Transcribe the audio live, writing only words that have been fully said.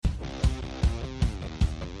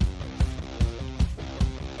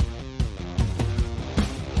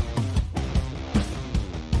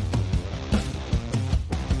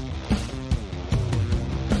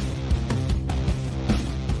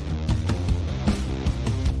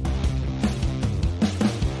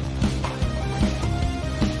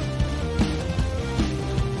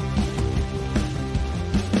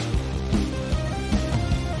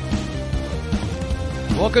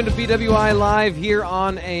Welcome to BWI Live here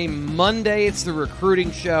on a Monday. It's the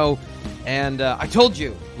recruiting show, and I told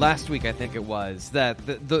you last week, I think it was, that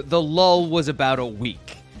the lull was about a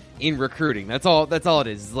week in recruiting. That's all it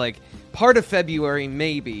is. It's like part of February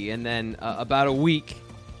maybe, and then about a week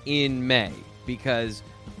in May, because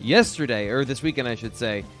yesterday, or this weekend I should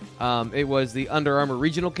say, it was the Under Armour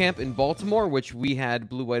Regional Camp in Baltimore, which we had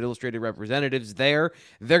Blue White Illustrated representatives there.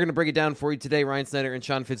 They're going to break it down for you today. Ryan Snyder and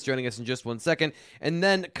Sean Fitz joining us in just 1 second. And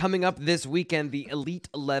then coming up this weekend, the Elite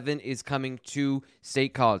 11 is coming to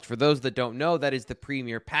State College. For those that don't know, that is the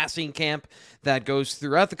premier passing camp that goes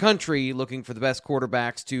throughout the country looking for the best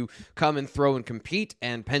quarterbacks to come and throw and compete.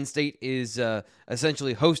 And Penn State is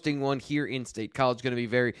essentially hosting one here in State College. Going to be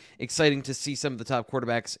very exciting to see some of the top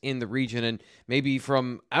quarterbacks in the region and maybe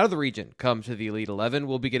from out of the region come to the Elite 11.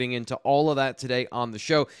 We'll be getting into all of that today on the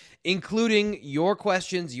show, including your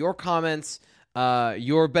questions, your comments,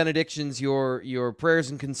 your benedictions, your prayers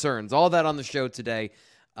and concerns, all that on the show today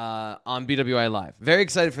on BWI Live. Very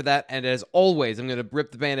excited for that, and as always, I'm going to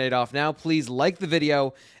rip the Band-Aid off now. Please like the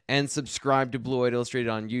video and subscribe to Blue White Illustrated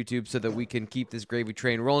on YouTube so that we can keep this gravy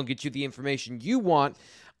train rolling, get you the information you want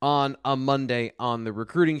on a Monday on the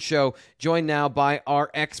recruiting show. Joined now by our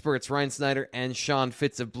experts, Ryan Snyder and Sean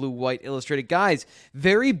Fitz of Blue White Illustrated. Guys,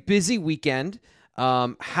 very busy weekend.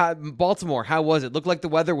 Baltimore, how was it? Looked like the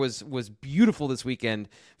weather was beautiful this weekend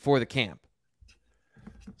for the camp.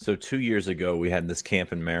 So 2 years ago, we had this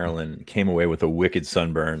camp in Maryland, came away with a wicked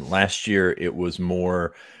sunburn. Last year, it was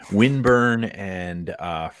more windburn and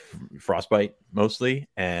frostbite mostly,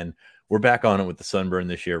 and we're back on it with the sunburn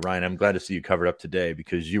this year. Ryan, I'm glad to see you covered up today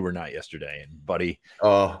because you were not yesterday. And buddy,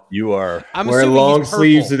 you are. I'm wearing long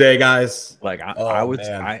sleeves today, guys. Like I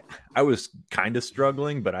was kind of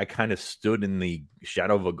struggling, but I kind of stood in the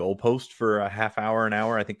shadow of a goalpost for a half hour, an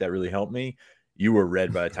hour. I think that really helped me. You were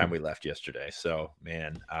red by the time we left yesterday. So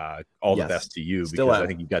man, all the best to you because I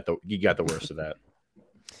think you got the worst of that.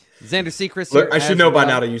 Xander Sechrist. Look, I should know by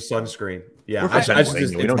now to use sunscreen. Yeah,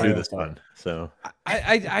 we don't do this fun. So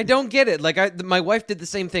I don't get it. Like my wife did the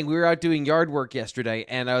same thing. We were out doing yard work yesterday,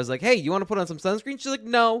 and I was like, "Hey, you want to put on some sunscreen?" She's like,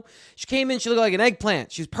 "No." She came in. She looked like an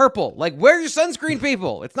eggplant. She's purple. Like, where's your sunscreen,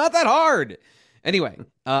 people? It's not that hard. Anyway,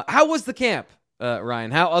 how was the camp,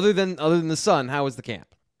 Ryan? How other than the sun? How was the camp?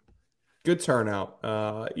 Good turnout.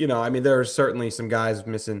 I mean, there are certainly some guys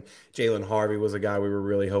missing. Jalen Harvey was a guy we were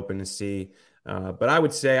really hoping to see. But I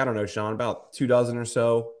would say, I don't know, Sean, about 24 or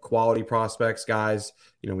so quality prospects, guys,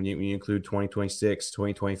 when you include 2026,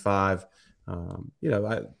 2025,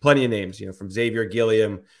 plenty of names, from Xavier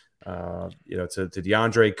Gilliam, to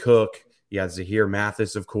DeAndre Cook. You had Zahir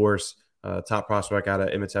Mathis, of course, top prospect out of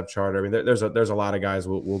Imhotep Charter. I mean, there's a lot of guys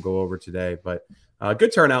we'll go over today, but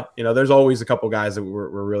good turnout. There's always a couple guys that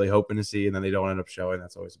we're really hoping to see, and then they don't end up showing.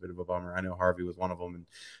 That's always a bit of a bummer. I know Harvey was one of them, and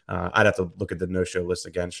I'd have to look at the no-show list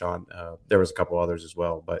again, Sean. There was a couple others as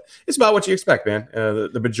well, but it's about what you expect, man.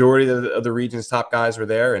 The majority of the region's top guys were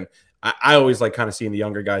there, and I always like kind of seeing the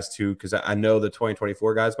younger guys too, because I know the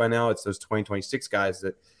 2024 guys by now. It's those 2026 guys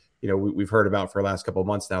that we've heard about for the last couple of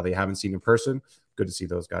months now. They haven't seen in person. Good to see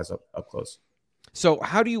those guys up close. So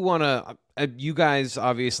how do you want to you guys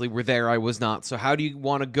obviously were there. I was not. So how do you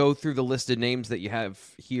want to go through the listed names that you have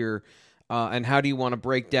here, and how do you want to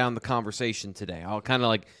break down the conversation today? I'll kind of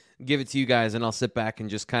like give it to you guys, and I'll sit back and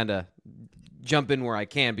just kind of jump in where I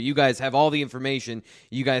can. But you guys have all the information.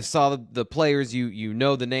 You guys saw the players. You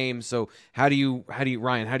know the names. So how do you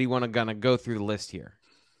Ryan? How do you want to kind of go through the list here?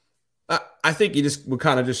 I think you would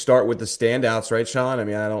kind of just start with the standouts, right, Sean? I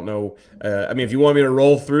mean, I don't know. If you want me to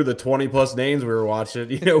roll through the 20+ names we were watching,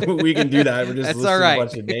 we can do that. We're just listing a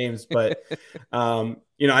bunch of names. But,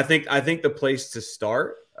 I think the place to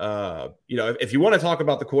start, if you want to talk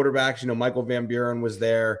about the quarterbacks, Michael Van Buren was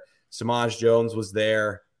there. Samaj Jones was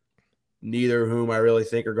there. Neither of whom I really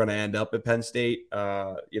think are going to end up at Penn State.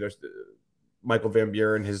 Michael Van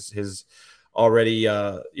Buren, his already,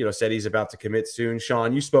 said he's about to commit soon.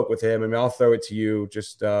 Sean, you spoke with him. I mean, I'll throw it to you.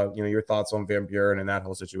 Just, your thoughts on Van Buren and that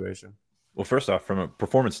whole situation. Well, first off, from a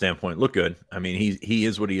performance standpoint, look good. I mean, he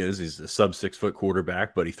is what he is. He's a sub 6 foot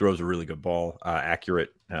quarterback, but he throws a really good ball, accurate,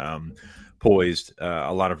 poised,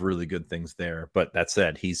 a lot of really good things there. But that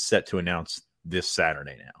said, he's set to announce this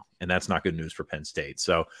Saturday now, and that's not good news for Penn State.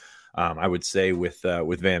 So I would say with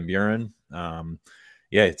Van Buren,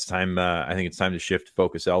 it's time. I think it's time to shift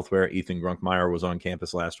focus elsewhere. Ethan Grunkmeyer was on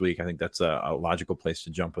campus last week. I think that's a logical place to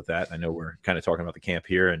jump with that. I know we're kind of talking about the camp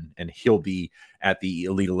here, and he'll be at the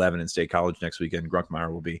Elite 11 in State College next weekend.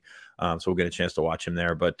 Grunkmeyer will be, so we'll get a chance to watch him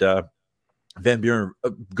there. But Van Buren, a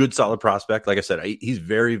good, solid prospect. Like I said, he's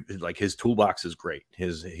very his toolbox is great.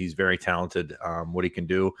 He's very talented. What he can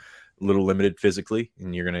do. little limited physically,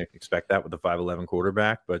 and you're going to expect that with a 5'11"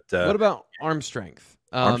 quarterback. But what about arm strength?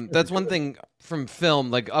 That's one thing from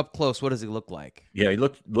film, like up close. What does he look like? Yeah, he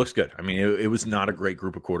looks good. I mean, it was not a great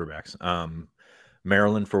group of quarterbacks.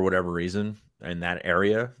 Maryland, for whatever reason, in that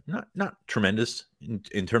area, not tremendous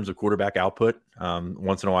in terms of quarterback output.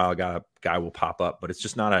 Once in a while, a guy will pop up, but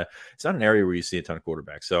it's not an area where you see a ton of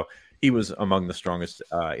quarterbacks. So he was among the strongest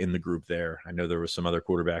in the group there. I know there were some other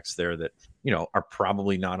quarterbacks there that are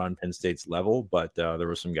probably not on Penn State's level, but there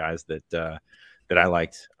were some guys that I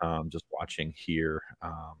liked just watching here.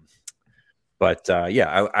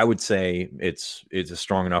 Yeah, I would say it's a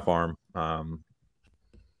strong enough arm.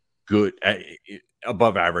 Good,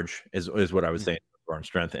 above average is what I would say for arm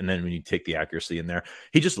strength. And then when you take the accuracy in there,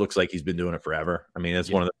 he just looks like he's been doing it forever. I mean,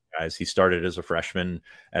 that's one of the guys. He started as a freshman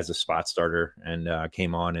as a spot starter and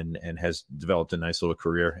came on and has developed a nice little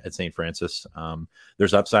career at St. Francis.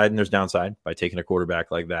 There's upside and there's downside by taking a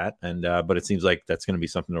quarterback like that. And but it seems like that's going to be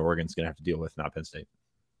something that Oregon's going to have to deal with, not Penn State.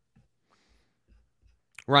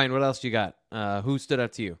 Ryan, what else do you got? Who stood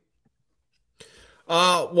out to you?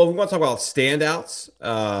 Well, we want to talk about standouts.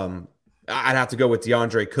 I'd have to go with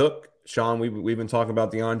DeAndre Cook. Sean, we've been talking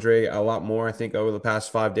about DeAndre a lot more, I think, over the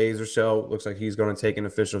past 5 days or so. Looks like he's going to take an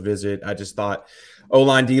official visit. I just thought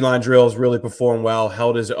O-line, D-line drills really performed well,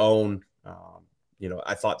 held his own.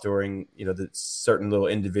 I thought during, the certain little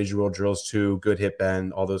individual drills too, good hip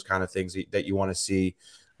bend, all those kind of things that you want to see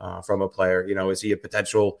from a player. Is he a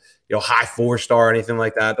potential, high 4-star or anything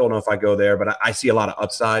like that? I don't know if I go there, but I see a lot of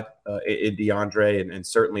upside in DeAndre and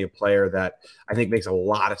certainly a player that I think makes a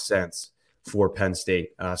lot of sense for Penn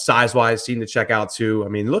State. Size-wise, seemed to check out too. I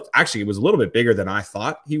mean, it was a little bit bigger than I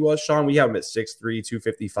thought he was, Sean. We have him at 6'3",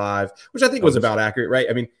 255, which I think was about accurate, right?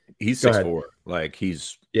 I mean, he's 6'4". Like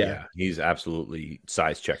he's absolutely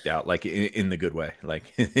size checked out, like in the good way,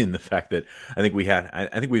 like in the fact that I think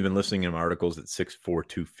we've been listening in articles at 6'4",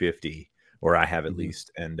 250, or I have at least.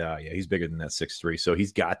 And he's bigger than that 6'3". So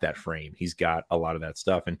he's got that frame. He's got a lot of that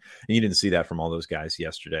stuff. And you didn't see that from all those guys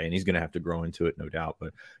yesterday. And he's going to have to grow into it, no doubt.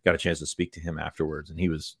 But got a chance to speak to him afterwards. And he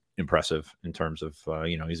was impressive in terms of,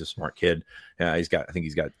 he's a smart kid. He's got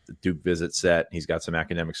the Duke visit set. He's got some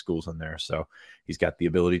academic schools in there. So he's got the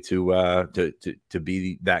ability to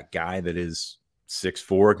be that guy that is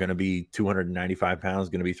 6'4", going to be 295 pounds,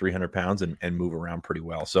 going to be 300 pounds and move around pretty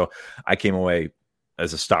well. So I came away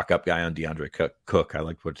as a stock up guy on DeAndre Cook. I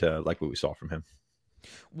liked what we saw from him.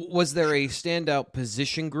 Was there a standout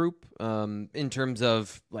position group in terms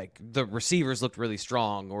of like the receivers looked really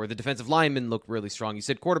strong or the defensive linemen looked really strong? You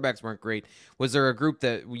said quarterbacks weren't great. Was there a group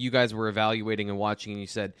that you guys were evaluating and watching and you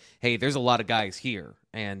said, hey, there's a lot of guys here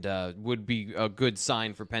and would be a good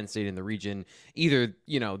sign for Penn State in the region, either,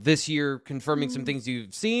 this year confirming some things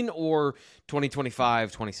you've seen or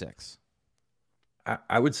 2025, 26?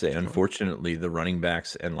 I would say, unfortunately, the running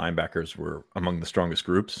backs and linebackers were among the strongest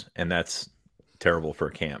groups, and that's terrible for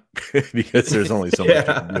a camp because there's only so much you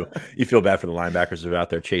can do. You feel bad for the linebackers who are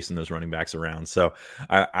out there chasing those running backs around. So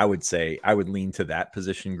I would say I would lean to that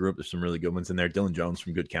position group. There's some really good ones in there. Dylan Jones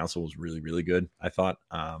from Good Counsel was really, really good, I thought.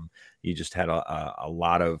 You just had a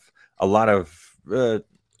lot of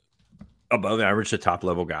above average to top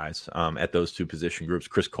level guys at those two position groups.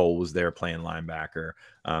 Chris Cole was there playing linebacker,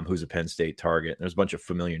 who's a Penn State target. There's a bunch of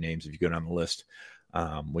familiar names if you go down the list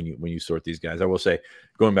when you sort these guys. I will say,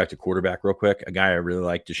 going back to quarterback real quick, a guy I really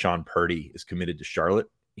like, Deshaun Purdy, is committed to Charlotte.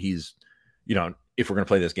 He's, if we're going to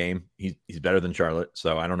play this game, he's better than Charlotte.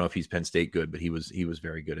 So I don't know if he's Penn State good, but he was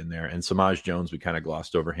very good in there. And Samaj Jones, we kind of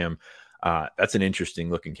glossed over him. That's an interesting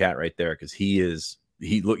looking cat right there because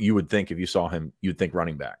you would think if you saw him, you'd think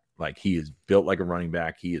running back. Like he is built like a running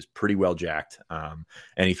back. He is pretty well jacked, and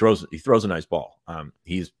he throws a nice ball.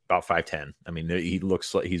 He's about 5'10". I mean, he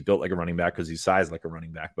looks like he's built like a running back because he's sized like a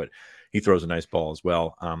running back, but he throws a nice ball as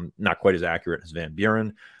well. Not quite as accurate as Van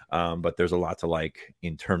Buren, but there's a lot to like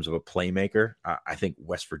in terms of a playmaker. I think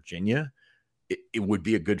West Virginia, it would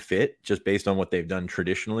be a good fit just based on what they've done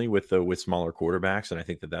traditionally with smaller quarterbacks. And I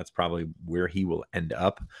think that's probably where he will end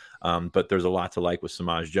up. But there's a lot to like with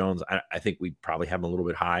Samaj Jones. I think we probably have him a little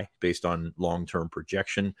bit high based on long-term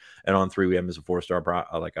projection. And on 3, we have him as a 4-star,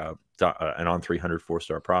 an on 300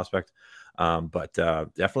 4-star prospect. But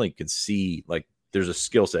definitely could see like there's a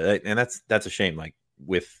skill set, and that's a shame. Like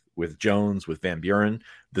with Jones, with Van Buren,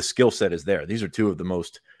 the skill set is there. These are two of the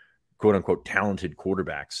most quote unquote talented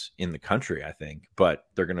quarterbacks in the country, I think, but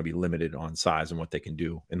they're going to be limited on size and what they can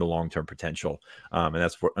do in the long-term potential. And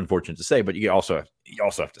that's unfortunate to say, but you also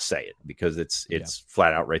have to say it because it's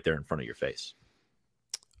flat out right there in front of your face.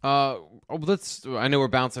 I know we're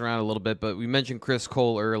bouncing around a little bit, but we mentioned Chris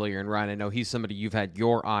Cole earlier, and Ryan, I know he's somebody you've had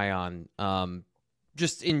your eye on.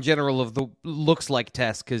 just in general of the looks like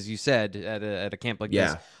test, because you said at a camp like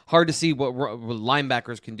this, Yeah. hard to see what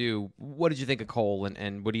linebackers can do. What did you think of Cole,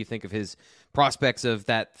 and what do you think of his prospects of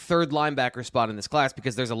that third linebacker spot in this class?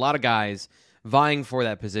 Because there's a lot of guys vying for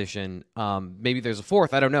that position. Maybe there's a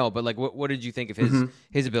fourth, I don't know, but like, what did you think of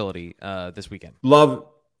his ability this weekend?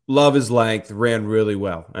 Love his length, ran really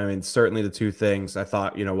well. I mean, certainly the two things I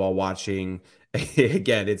thought, while watching,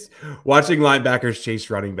 again, it's watching linebackers chase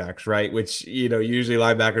running backs, right? Which, usually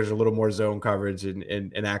linebackers are a little more zone coverage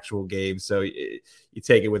in actual games. So you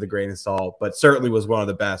take it with a grain of salt, but certainly was one of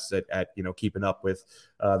the best at keeping up with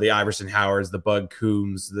the Iverson Howards, the Bud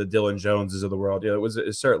Coombs, the Dylan Joneses of the world. It was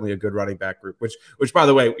certainly a good running back group, which by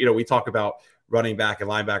the way, we talk about running back and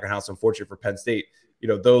linebacker and how it's unfortunate for Penn State.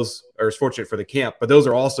 Those are fortunate for the camp, but those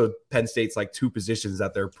are also Penn State's like two positions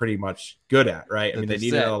that they're pretty much good at, right? I mean, they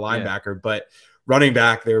need another linebacker, but running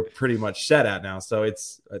back, they're pretty much set at now. So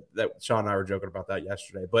it's that Sean and I were joking about that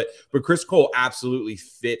yesterday, but Chris Cole absolutely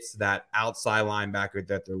fits that outside linebacker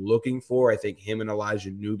that they're looking for. I think him and Elijah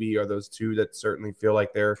Newby are those two that certainly feel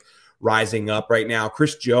like they're rising up right now.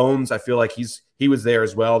 Chris Jones, I feel like he was there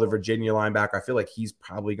as well, the Virginia linebacker. I feel like he's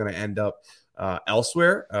probably going to end up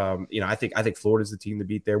elsewhere. I think Florida's the team to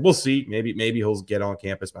beat there. We'll see. Maybe he'll get on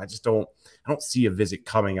campus, but I don't see a visit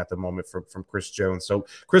coming at the moment from Chris Jones. So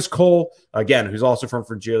Chris Cole, again, who's also from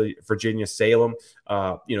Virginia, Salem.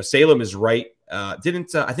 Salem is right.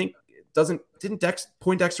 Didn't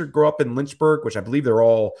Poindexter grow up in Lynchburg, which I believe they're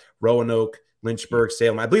all Roanoke, Lynchburg,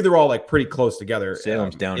 Salem. I believe they're all like pretty close together.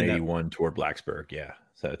 Salem's down 81 toward Blacksburg. Yeah.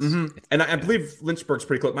 So and I believe Lynchburg's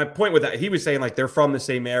pretty close. My point with that, he was saying like they're from the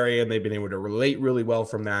same area and they've been able to relate really well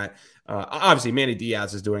from that. Obviously, Manny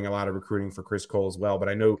Diaz is doing a lot of recruiting for Chris Cole as well. But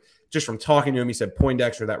I know just from talking to him, he said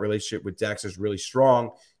Poindexter, that relationship with Dex is really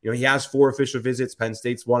strong. He has 4 official visits. Penn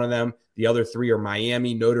State's one of them. The other 3 are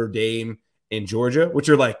Miami, Notre Dame, and Georgia, which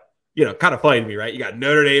are like, kind of funny to me, right? You got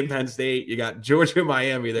Notre Dame, Penn State, you got Georgia,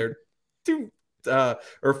 Miami. They're 2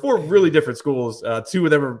 or 4 really different schools. 2 of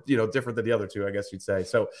them are, different than the other 2, I guess you'd say.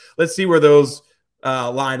 So let's see where those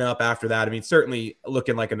line up after that. I mean, certainly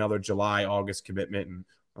looking like another July, August commitment.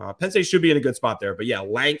 And Penn State should be in a good spot there. But yeah,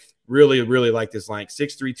 length, really, really like this length.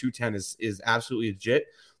 6'3", 210 is absolutely legit.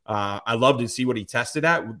 I love to see what he tested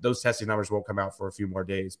at. Those testing numbers won't come out for a few more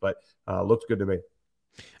days, but looked good to me.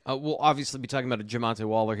 We'll obviously be talking about Jamonte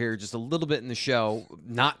Waller here just a little bit in the show,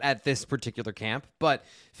 not at this particular camp. But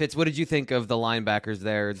Fitz, what did you think of the linebackers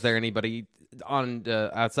there? Is there anybody on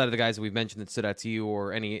outside of the guys that we've mentioned that stood out to you,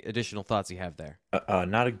 or any additional thoughts you have there?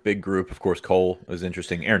 Not a big group. Of course, Cole is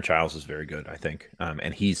interesting. Aaron Childs is very good, I think.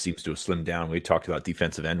 And he seems to have slimmed down. We talked about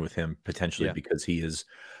defensive end with him potentially because he is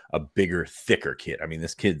a bigger, thicker kid. I mean,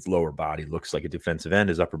 this kid's lower body looks like a defensive end.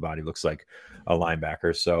 His upper body looks like a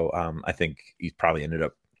linebacker. So I think he's probably ended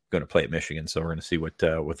up going to play at Michigan. So we're going to see what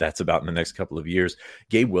that's about in the next couple of years.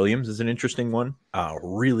 Gabe Williams is an interesting one.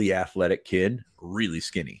 Really athletic kid, really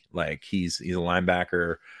skinny. Like he's a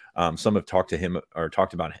linebacker. Some have talked to him or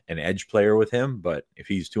talked about an edge player with him, but if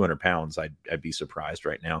he's 200 pounds, I'd be surprised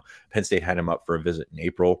right now. Penn State had him up for a visit in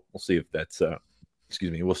April. We'll see if that's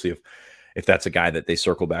we'll see if that's a guy that they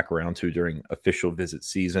circle back around to during official visit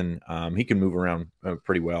season. He can move around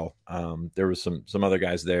pretty well. There was some other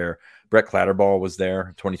guys there. Brett Clatterball was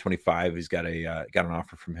there, 2025. He's got got an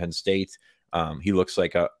offer from Penn State. He looks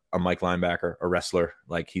like a Mike linebacker, a wrestler.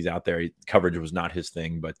 Like he's out there. Coverage was not his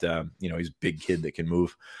thing, but he's a big kid that can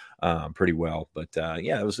move pretty well. But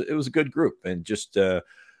it was a good group. And just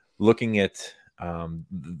looking at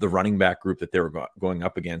the running back group that they were going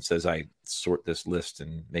up against as I sort this list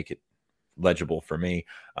and make it legible for me.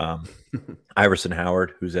 Iverson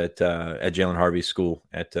Howard, who's at Jalen Harvey's school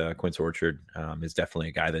at Quince Orchard, is definitely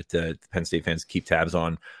a guy that Penn State fans keep tabs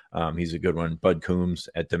on. He's a good one. Bud Coombs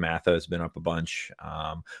at DeMatha has been up a bunch.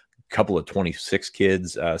 Couple of 26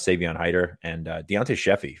 kids, Savion Hyder and Deontay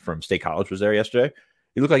Sheffy from State College was there yesterday.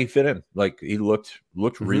 He looked like he fit in. Like he looked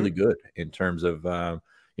really good in terms of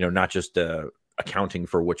not just accounting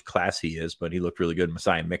for which class he is, but he looked really good.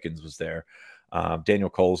 Messiah Mickens was there. Daniel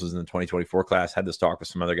Coles is in the 2024 class. Had this talk with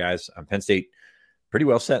some other guys. Penn State pretty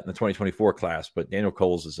well set in the 2024 class, but Daniel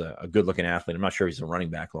Coles is a good-looking athlete. I'm not sure he's a running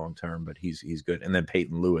back long-term, but he's good. And then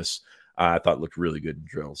Peyton Lewis, I thought looked really good in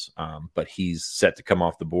drills, but he's set to come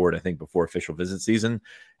off the board, I think, before official visit season,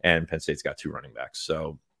 and Penn State's got 2 running backs.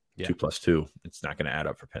 So 2 plus 2, it's not going to add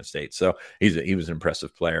up for Penn State. So he was an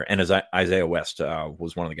impressive player. And as Isaiah West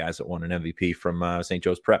was one of the guys that won an MVP from St.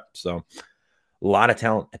 Joe's Prep. So a lot of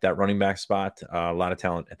talent at that running back spot, a lot of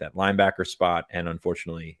talent at that linebacker spot. And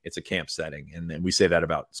unfortunately, it's a camp setting. And then we say that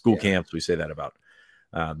about school camps. We say that about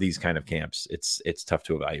these kind of camps, it's tough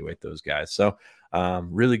to evaluate those guys. So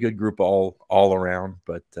really good group all around,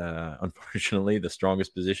 but unfortunately the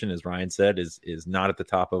strongest position, as Ryan said, is not at the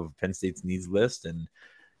top of Penn State's needs list. And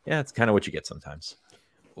yeah, it's kind of what you get sometimes.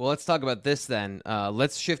 Well, let's talk about this then.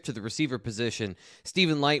 Let's shift to the receiver position.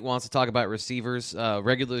 Stephen Light wants to talk about receivers.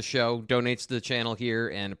 Regular show, donates to the channel here,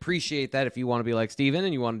 and appreciate that. If you want to be like Stephen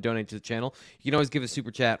and you want to donate to the channel, you can always give a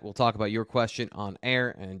super chat. We'll talk about your question on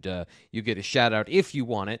air, and you get a shout out if you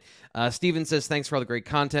want it. Stephen says, thanks for all the great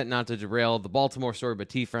content. Not to derail the Baltimore story, but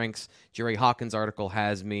T. Frank's Jerry Hawkins article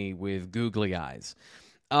has me with googly eyes.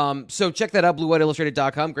 So check that out,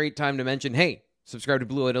 BlueWhiteIllustrated.com. Great time to mention, hey, subscribe to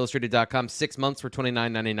BlueWhiteIllustrated.com. 6 months for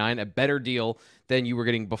 $29.99, a better deal than you were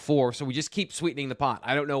getting before. So we just keep sweetening the pot.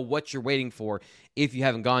 I don't know what you're waiting for if you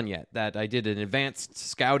haven't gone yet. That I did an advanced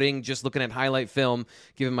scouting, just looking at highlight film,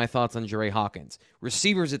 giving my thoughts on Jerry Hawkins.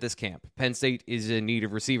 Receivers at this camp. Penn State is in need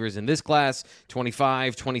of receivers in this class,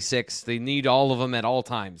 25, 26. They need all of them at all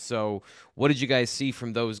times. So what did you guys see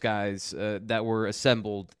from those guys that were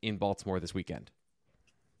assembled in Baltimore this weekend?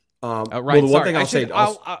 Ryan, well, the one thing I'll say,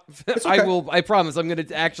 I promise I'm going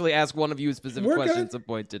to actually ask one of you a specific question at some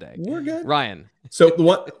point today. We're good. Ryan. So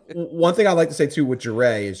the one thing I'd like to say too with Jure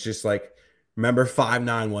is just like, remember 5'9",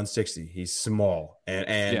 160. He's small.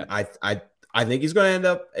 And yeah. I think he's going to end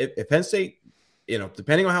up at Penn State,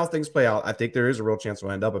 depending on how things play out, I think there is a real chance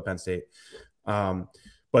he'll end up at Penn State.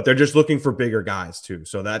 But they're just looking for bigger guys too.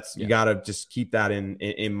 So you got to just keep that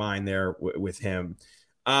in mind there with him.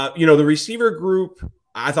 The receiver group,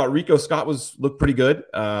 I thought Rico Scott looked pretty good.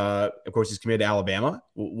 Of course, he's committed to Alabama.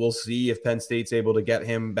 We'll see if Penn State's able to get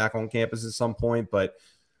him back on campus at some point. But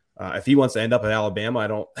if he wants to end up at Alabama, I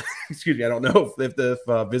don't know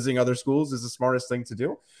if visiting other schools is the smartest thing to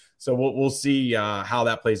do. So we'll see how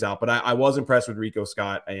that plays out. But I was impressed with Rico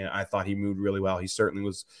Scott, and I thought he moved really well. He certainly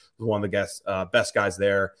was one of the best guys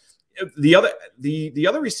there. The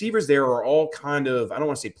other receivers there are all kind of, I don't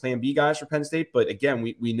want to say plan B guys for Penn State, but again,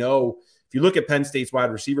 we know. If you look at Penn State's wide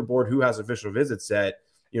receiver board, who has official visits set,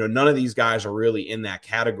 none of these guys are really in that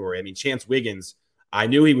category. I mean, Chance Wiggins, I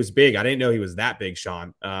knew he was big. I didn't know he was that big,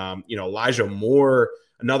 Sean. Elijah Moore,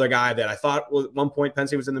 another guy that I thought at one point Penn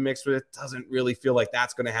State was in the mix with, doesn't really feel like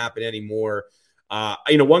that's going to happen anymore.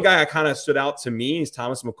 One guy I kind of stood out to me is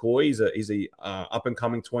Thomas McCoy. He's a up and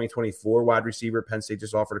coming 2024 wide receiver. Penn State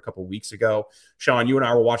just offered a couple weeks ago. Sean, you and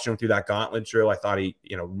I were watching him through that gauntlet drill. I thought he,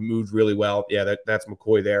 moved really well. Yeah, that's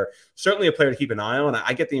McCoy there. Certainly a player to keep an eye on.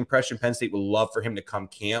 I get the impression Penn State would love for him to come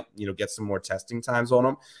camp, get some more testing times on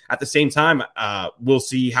him. At the same time, we'll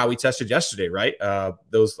see how he tested yesterday, right?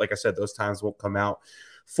 Like I said, those times won't come out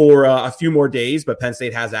for a few more days, but Penn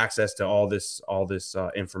State has access to all this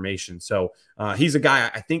information. So he's a guy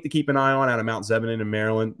I think to keep an eye on out of Mount Zebedee in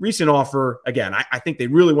Maryland. Recent offer. Again, I think they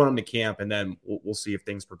really want him to camp, and then we'll see if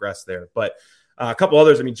things progress there. But a couple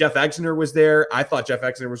others. I mean, Jeff Exner was there. I thought Jeff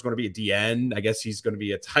Exner was going to be a DN. I guess he's going to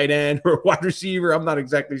be a tight end or a wide receiver. I'm not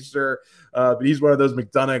exactly sure. But he's one of those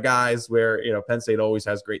McDonough guys where, Penn State always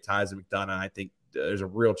has great ties to McDonough. I think there's a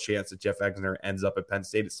real chance that Jeff Exner ends up at Penn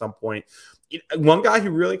State at some point. One guy who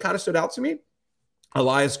really kind of stood out to me,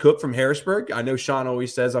 Elias Cook from Harrisburg. I know Sean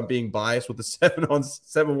always says I'm being biased with the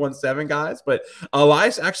 717 guys, but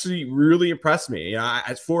Elias actually really impressed me.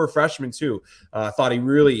 As for a freshman too, thought he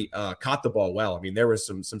really caught the ball well. I mean, there was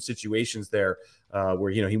some situations there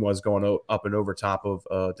where he was going up and over top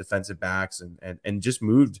of defensive backs and just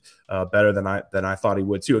moved better than I thought he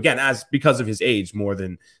would too. Again, because of his age more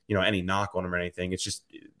than any knock on him or anything. It's just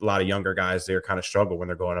a lot of younger guys there kind of struggle when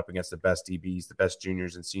they're going up against the best DBs, the best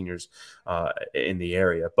juniors and seniors in the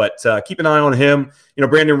area. But keep an eye on him.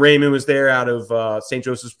 Brandon Raymond was there out of St.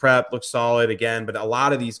 Joseph's Prep, looks solid again. But a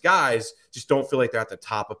lot of these guys just don't feel like they're at the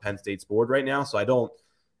top of Penn State's board right now. So I don't.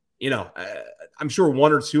 I'm sure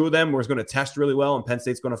one or two of them was going to test really well, and Penn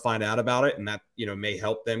State's going to find out about it, and that may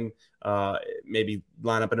help them maybe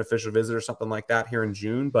line up an official visit or something like that here in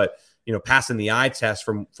June. But passing the eye test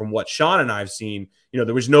from what Sean and I've seen,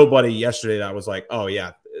 there was nobody yesterday that was like, oh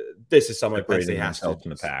yeah, this is something Penn State has to help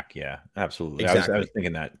in the pack. Yeah, absolutely. Exactly. I was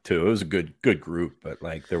thinking that too. It was a good group, but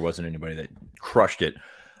like there wasn't anybody that crushed it.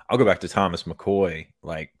 I'll go back to Thomas McCoy.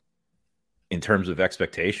 Like, in terms of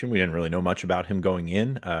expectation, we didn't really know much about him going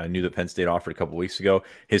in. I knew that Penn State offered a couple weeks ago.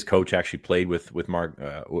 His coach actually played with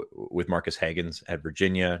Marcus Hagens at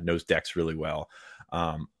Virginia, knows Dex really well.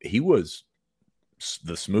 He was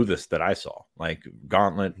the smoothest that I saw, like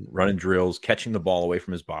gauntlet, running drills, catching the ball away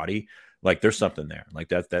from his body. Like there's something there. Like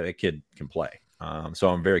that kid can play. So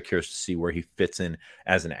I'm very curious to see where he fits in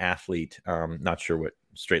as an athlete. Not sure what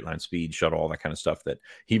straight line speed, shuttle, all that kind of stuff that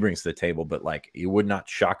he brings to the table. But like, it would not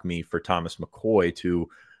shock me for Thomas McCoy to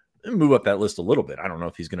move up that list a little bit. I don't know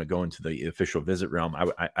if he's going to go into the official visit realm.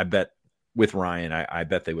 I bet with Ryan, I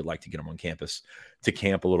bet they would like to get him on campus to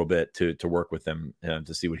camp a little bit to work with them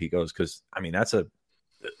to see what he goes. Because I mean,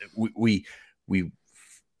 we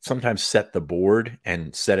sometimes set the board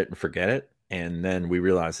and set it and forget it. And then we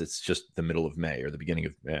realize it's just the middle of May or the beginning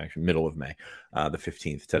of middle of May, the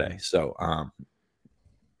 15th today. So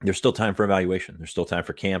there's still time for evaluation. There's still time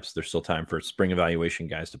for camps. There's still time for spring evaluation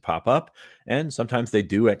guys to pop up. And sometimes they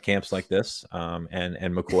do at camps like this. And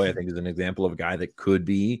McCoy, I think, is an example of a guy that could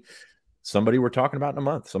be somebody we're talking about in a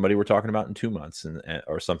month, somebody we're talking about in 2 months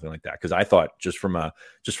or something like that. Because I thought just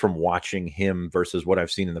from watching him versus what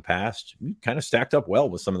I've seen in the past, we kind of stacked up well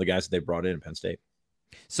with some of the guys that they brought in Penn State.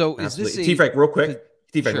 So is this T-Frank, real quick?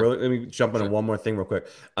 T-Frank, Sure. let me jump into one more thing real quick.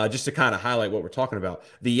 Just to kind of highlight what we're talking about.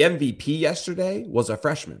 The MVP yesterday was a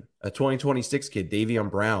freshman, a 2026 kid,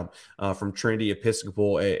 Davion Brown from Trinity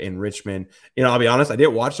Episcopal in Richmond. You know, I'll be honest, I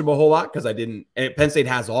didn't watch him a whole lot because Penn State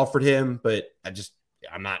has offered him, but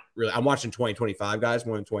I'm not really. I'm watching 2025 guys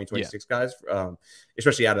more than 2026 guys,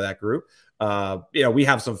 especially out of that group. You know, we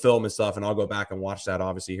have some film and stuff, and I'll go back and watch that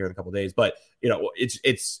obviously here in a couple of days. But you know,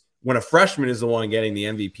 it's when a freshman is the one getting the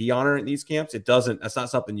MVP honor in these camps, that's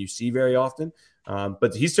not something you see very often.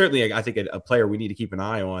 But he's certainly, I think, a player we need to keep an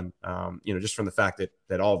eye on. You know, just from the fact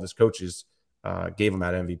that all of his coaches gave him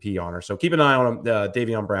that MVP honor. So keep an eye on him.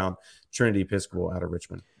 Davion Brown, Trinity Episcopal out of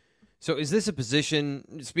Richmond. So is this a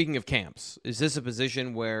position, speaking of camps, is this a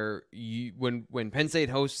position where when Penn State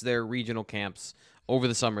hosts their regional camps over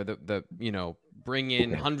the summer, bring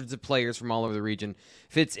in hundreds of players from all over the region,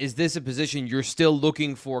 Fitz, is this a position you're still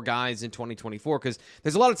looking for guys in 2024? Because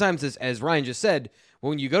there's a lot of times, as Ryan just said,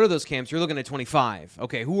 when you go to those camps, you're looking at 25.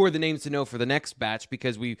 Okay, who are the names to know for the next batch?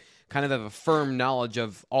 Because we kind of have a firm knowledge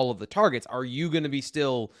of all of the targets. Are you going to be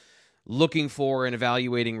still looking for and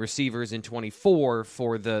evaluating receivers in 24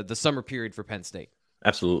 for the summer period for Penn State?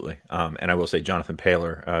 Absolutely. And I will say Jonathan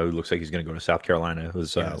Paylor, who looks like he's going to go to South Carolina,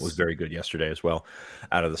 was very good yesterday as well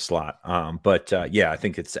out of the slot. But I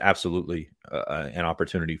think it's absolutely an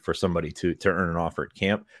opportunity for somebody to earn an offer at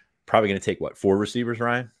camp. Probably going to take 4 receivers,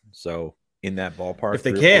 Ryan? So in that ballpark. If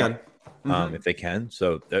they can. If they can.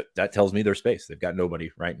 So that tells me there's space. They've got nobody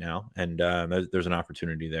right now. And there's an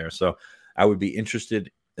opportunity there. So I would be interested,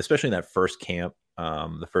 especially in that first camp,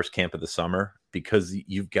 the first camp of the summer, because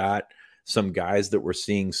you've got some guys that we're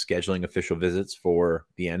seeing scheduling official visits for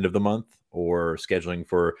the end of the month or scheduling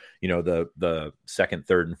for, the second,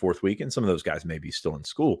 third, and fourth week. And some of those guys may be still in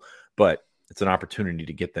school, but it's an opportunity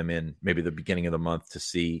to get them in maybe the beginning of the month to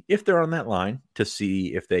see if they're on that line, to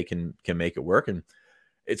see if they can make it work. And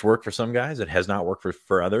it's worked for some guys. It has not worked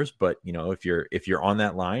for others, but if you're on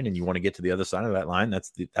that line and you want to get to the other side of that line,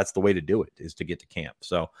 that's the way to do it, is to get to camp.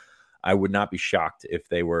 So I would not be shocked if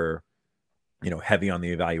they were, heavy on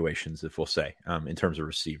the evaluations, if we'll say, in terms of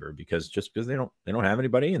receiver, because they don't have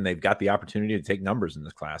anybody and they've got the opportunity to take numbers in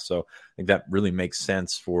this class. So I think that really makes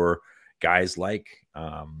sense for guys like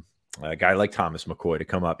a guy like Thomas McCoy to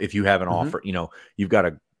come up. If you have an offer, you've got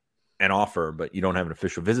an offer, but you don't have an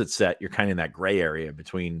official visit set, you're kind of in that gray area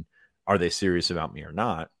between, are they serious about me or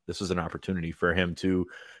not? This is an opportunity for him to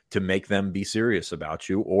make them be serious about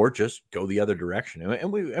you, or just go the other direction.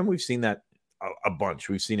 And we've seen that a bunch.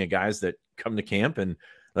 We've seen guys that come to camp and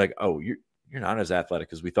like, oh, you're not as athletic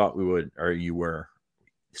as we thought we would, or you were.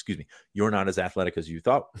 Excuse me, you're not as athletic as you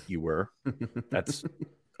thought you were. That's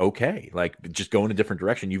okay. Like, just go in a different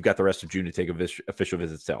direction. You've got the rest of June to take official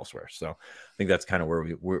visits to elsewhere. So I think that's kind of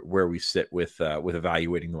where we sit with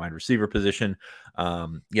evaluating the wide receiver position.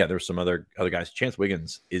 There's some other guys. Chance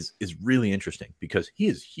Wiggins is really interesting because he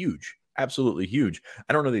is huge, absolutely huge.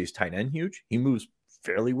 I don't know that he's tight end huge. He moves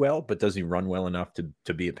fairly well, but does he run well enough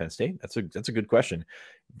to be at Penn State? That's a good question.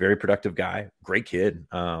 Very productive guy, great kid,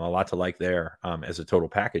 a lot to like there as a total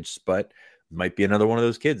package, but might be another one of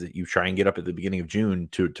those kids that you try and get up at the beginning of June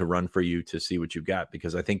to run for you to see what you've got.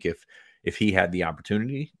 Because I think if he had the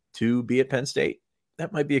opportunity to be at Penn State,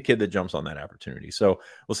 that might be a kid that jumps on that opportunity. So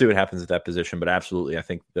we'll see what happens at that position. But absolutely, I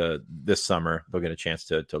think this summer they'll get a chance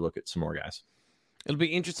to look at some more guys. It'll be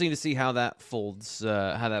interesting to see how that folds,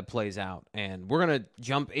 how that plays out. And we're going to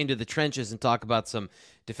jump into the trenches and talk about some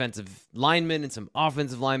defensive linemen and some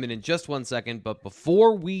offensive linemen in just 1 second. But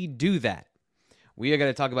before we do that, we are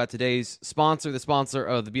going to talk about today's sponsor, the sponsor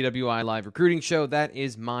of the BWI Live Recruiting Show. That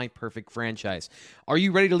is My Perfect Franchise. Are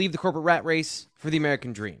you ready to leave the corporate rat race for the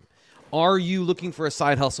American dream? Are you looking for a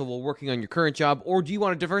side hustle while working on your current job? Or do you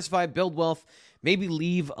want to diversify, build wealth, maybe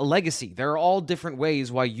leave a legacy? There are all different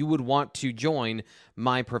ways why you would want to join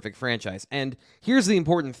My Perfect Franchise. And here's the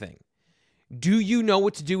important thing. Do you know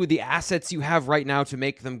what to do with the assets you have right now to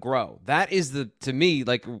make them grow? That is to me,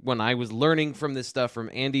 like when I was learning from this stuff from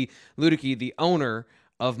Andy Ludicky, the owner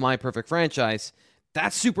of My Perfect Franchise,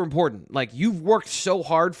 that's super important. Like, you've worked so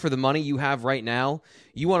hard for the money you have right now.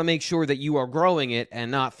 You want to make sure that you are growing it and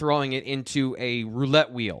not throwing it into a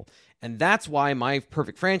roulette wheel. And that's why My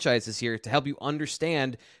Perfect Franchise is here, to help you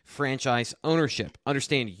understand franchise ownership,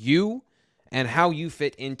 understand you and how you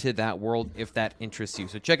fit into that world if that interests you.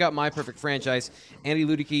 So check out My Perfect Franchise. Andy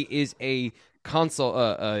Ludicky is a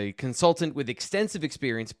consultant with extensive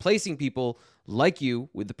experience placing people like you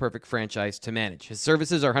with the perfect franchise to manage. His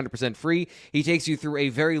services are 100% free. He takes you through a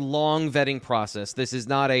very long vetting process. This is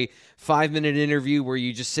not a 5-minute interview where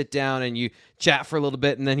you just sit down and you chat for a little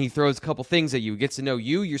bit and then he throws a couple things at you. He gets to know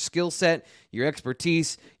you, your skill set, your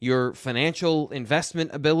expertise, your financial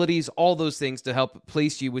investment abilities, all those things to help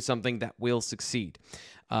place you with something that will succeed.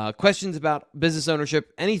 Questions about business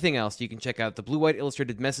ownership, anything else, you can check out the Blue White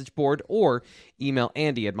Illustrated message board or email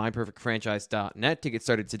Andy at myperfectfranchise.net to get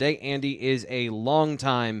started today. Andy is a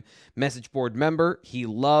longtime message board member. He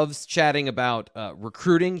loves chatting about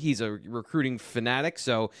recruiting. He's a recruiting fanatic,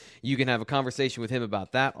 so you can have a conversation with him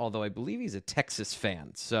about that, although I believe he's a Texas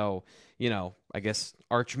fan. So, I guess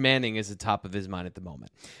Arch Manning is the top of his mind at the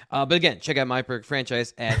moment. But again, check out My Perfect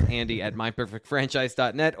Franchise at Andy at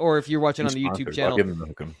myperfectfranchise.net, or if you're watching on the YouTube channel, I'll give him the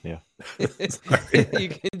hook. Yeah. You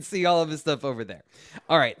can see all of his stuff over there.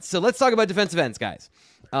 All right, so let's talk about defensive ends, guys.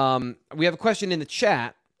 We have a question in the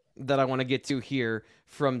chat that I want to get to here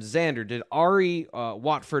from Xander. Did Ari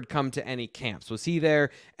Watford come to any camps? Was he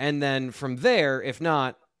there? And then from there, if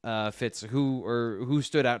not, Fitz, who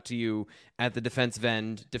stood out to you at the defensive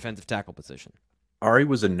end, defensive tackle position? Ari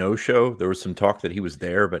was a no-show. There was some talk that he was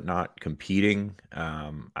there but not competing.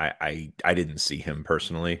 I didn't see him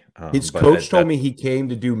personally. His coach told me he came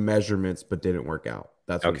to do measurements but didn't work out.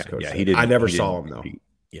 That's what his coach said. I never saw him though.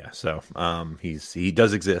 Yeah, so he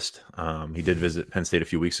does exist. He did visit Penn State a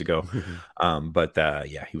few weeks ago, but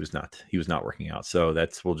he was not working out. So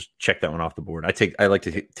we'll just check that one off the board. I like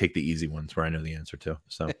to take the easy ones where I know the answer to.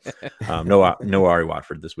 So no Ari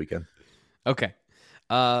Watford this weekend. Okay.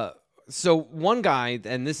 So one guy,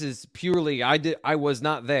 and this is purely I was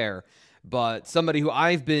not there, but somebody who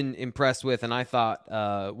I've been impressed with, and I thought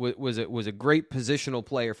was a great positional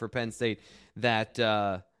player for Penn State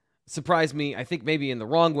that surprised me, I think maybe in the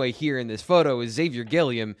wrong way here in this photo, is Xavier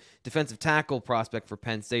Gilliam, defensive tackle prospect for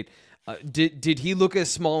Penn State. Did he look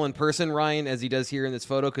as small in person, Ryan, as he does here in this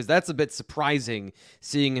photo? Because that's a bit surprising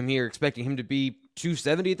seeing him here, expecting him to be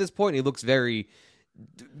 270 at this point. He looks very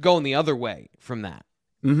going the other way from that.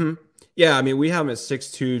 Mm-hmm. Yeah, I mean, we have him at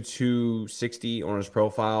 6'2", 260 on his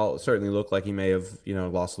profile. It certainly looked like he may have,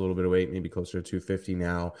 lost a little bit of weight, maybe closer to 250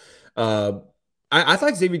 now. I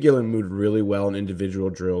thought Xavier Gilliam moved really well in individual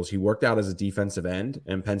drills. He worked out as a defensive end,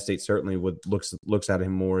 and Penn State certainly looks at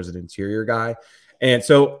him more as an interior guy. And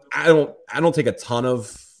so I don't take a ton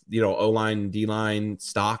of O-line, D-line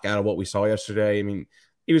stock out of what we saw yesterday. I mean,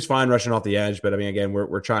 he was fine rushing off the edge, but I mean, again,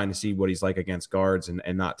 we're trying to see what he's like against guards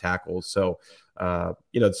and not tackles. So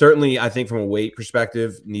certainly I think from a weight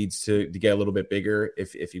perspective needs to get a little bit bigger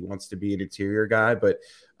if he wants to be an interior guy. But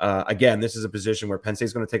again, this is a position where Penn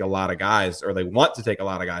State's going to take a lot of guys, or they want to take a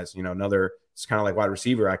lot of guys. It's kind of like wide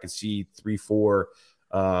receiver. I could see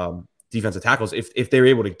 3-4 defensive tackles if they're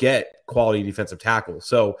able to get quality defensive tackles.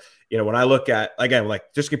 So, when I look at, again,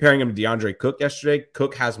 like just comparing him to DeAndre Cook yesterday,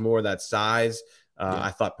 Cook has more of that size.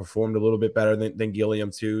 I thought performed a little bit better than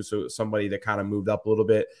Gilliam too. So somebody that kind of moved up a little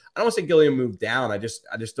bit. I don't want to say Gilliam moved down. I just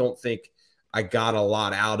don't think I got a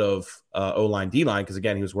lot out of O-line, D-line, because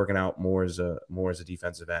again, he was working out more as a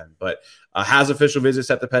defensive end. But has official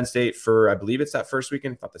visits at the Penn State for, I believe it's that first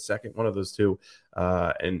weekend, if not the second, one of those two,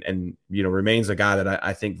 and remains a guy that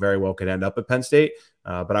I think very well could end up at Penn State.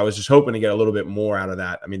 But I was just hoping to get a little bit more out of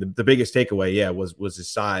that. I mean, the biggest takeaway, was his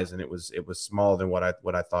size, and it was smaller than what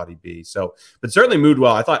I thought he'd be. So, but certainly moved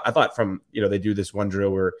well. I thought from they do this one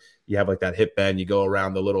drill where you have like that hip bend, you go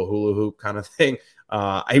around the little hula hoop kind of thing.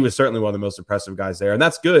 He was certainly one of the most impressive guys there, and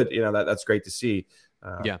that's good. That's great to see.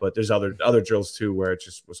 But there's other drills too where it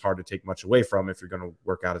just was hard to take much away from if you're going to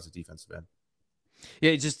work out as a defensive end.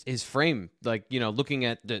 Yeah, just his frame, like, looking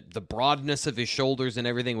at the broadness of his shoulders and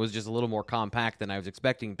everything was just a little more compact than I was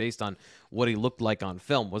expecting based on what he looked like on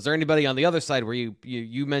film. Was there anybody on the other side where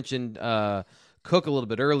you mentioned Cook a little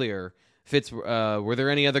bit earlier, Fitz? Were there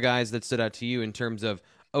any other guys that stood out to you in terms of,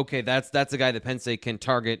 okay, that's a guy that Penn State can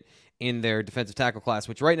target in their defensive tackle class,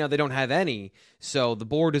 which right now they don't have any, so the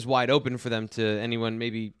board is wide open for them to anyone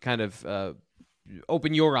maybe kind of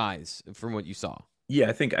open your eyes from what you saw? Yeah,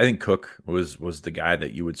 I think Cook was the guy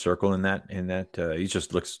that you would circle in that he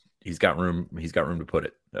just looks he's got room to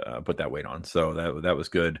put that weight on. So that was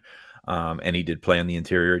good. And he did play on the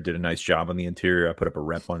interior, did a nice job on the interior. I put up a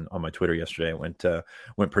rep on my Twitter yesterday. It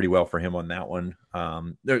went pretty well for him on that one.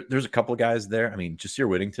 There's a couple of guys there. I mean, Jasir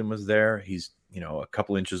Whittington was there. He's, a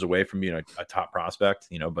couple inches away from being a top prospect,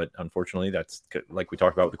 but unfortunately that's like we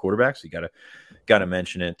talked about with the quarterbacks. You got to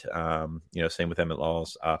mention it. Same with Emmett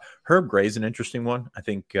Laws. Herb Gray's an interesting one. I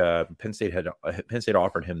think Penn State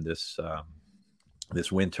offered him this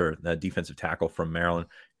winter, the defensive tackle from Maryland.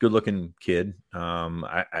 Good looking kid.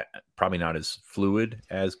 I probably not as fluid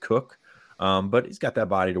as Cook, but he's got that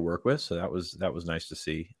body to work with. So that was nice to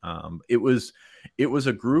see. It was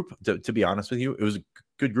a group, to be honest with you, it was a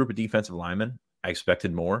good group of defensive linemen. I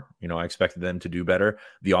expected more. I expected them to do better.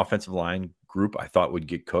 The offensive line group I thought would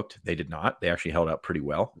get cooked. They did not. They actually held up pretty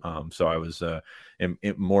well. So I was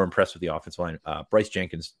more impressed with the offensive line. Bryce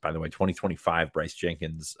Jenkins, by the way, 2025 Bryce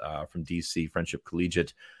Jenkins from DC Friendship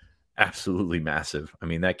Collegiate, absolutely massive. I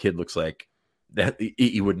mean, that kid looks like that.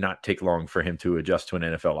 He would not take long for him to adjust to an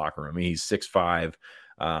NFL locker room. I mean, he's 6'5",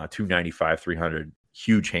 295, 300.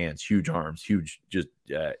 Huge hands, huge arms, huge. He's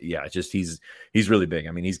really big.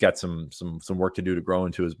 I mean, he's got some work to do to grow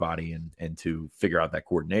into his body and to figure out that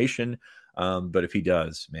coordination. But if he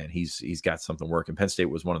does, man, he's got something working. Penn State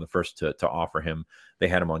was one of the first to offer him. They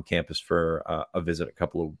had him on campus for a visit a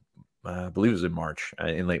couple of, I believe it was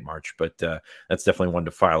in late March. But that's definitely one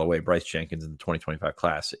to file away. Bryce Jenkins in the 2025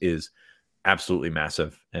 class is absolutely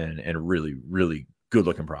massive and really, really good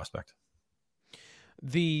looking prospect.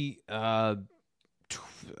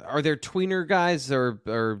 Are there tweener guys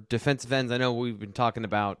or defensive ends? I know we've been talking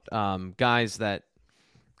about guys that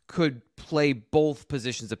could play both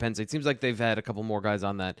positions at Penn State. It seems like they've had a couple more guys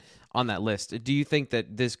on that list. Do you think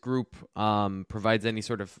that this group provides any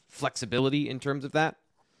sort of flexibility in terms of that?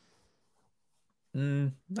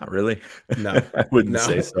 Not really. No, I wouldn't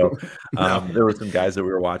say so. No. There were some guys that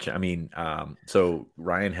we were watching. I mean, so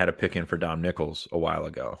Ryan had a pick in for Dom Nichols a while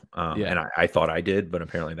ago. And I thought I did, but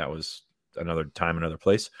apparently that was another time, another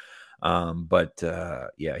place.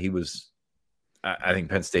 He was, I think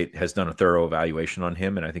Penn State has done a thorough evaluation on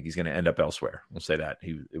him, and I think he's going to end up elsewhere. We'll say that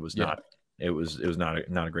it was not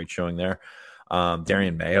a great showing there.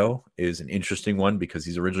 Darian Mayo is an interesting one because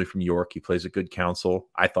he's originally from York. He plays at good counsel.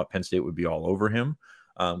 I thought Penn State would be all over him.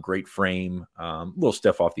 Great frame, a little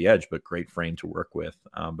stiff off the edge, but great frame to work with.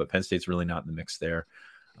 But Penn State's really not in the mix there.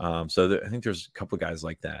 I think there's a couple of guys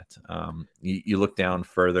like that. You look down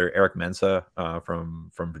further, Eric Mensah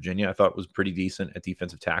from Virginia, I thought was pretty decent at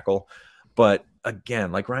defensive tackle. But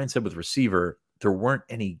again, like Ryan said with receiver, there weren't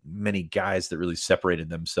many guys that really separated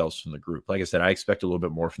themselves from the group. Like I said, I expect a little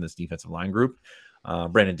bit more from this defensive line group.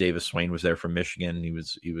 Brandon Davis Swain was there from Michigan. He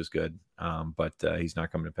was good, but he's not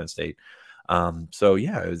coming to Penn State. I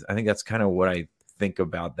think that's kind of what I think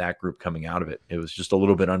about that group coming out of it. It was just a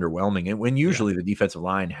little bit underwhelming. And when usually the defensive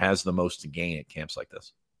line has the most to gain at camps like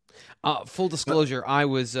this. Full disclosure, I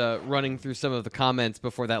was running through some of the comments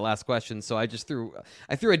before that last question, so I threw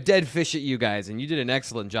a dead fish at you guys, and you did an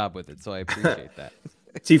excellent job with it, so I appreciate that.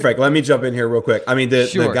 T-Frank, let me jump in here real quick. I mean,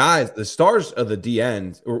 the guys, the stars of the D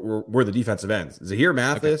end were the defensive ends. Zahir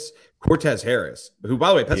Mathis, okay. Cortez Harris, who, by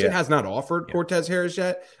the way, Penn State has not offered Cortez Harris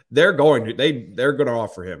yet. They're going to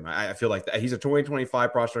offer him. I feel like that. He's a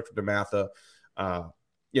 2025 prospect for DeMatha.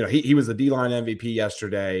 He was the D-line MVP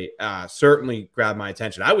yesterday. Certainly grabbed my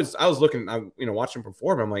attention. I was looking, watching him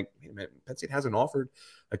perform. I'm like, man, Penn State hasn't offered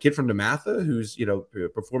a kid from DeMatha who's,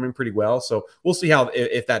 performing pretty well. So we'll see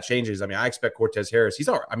if that changes. I mean, I expect Cortez Harris. He's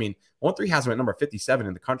all right. I mean, 1-3 has him at number 57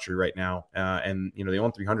 in the country right now. And the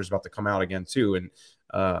 1-300 is about to come out again too. And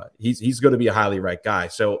he's going to be a highly ranked guy.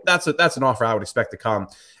 So that's an offer I would expect to come.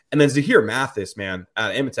 And then Zahir Mathis, man,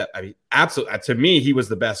 Imhotep, I mean, absolutely. To me, he was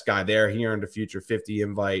the best guy there. He earned a future 50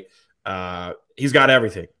 invite. He's got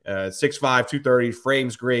everything. 6'5", 230,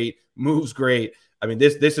 frame's great, moves great. I mean,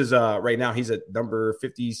 this is right now he's at number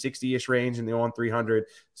 50, 60-ish range in the 1-300.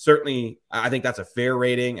 Certainly, I think that's a fair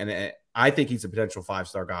rating, and I think he's a potential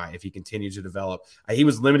 5-star guy if he continues to develop. He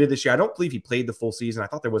was limited this year. I don't believe he played the full season. I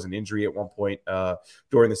thought there was an injury at one point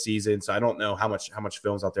during the season, so I don't know how much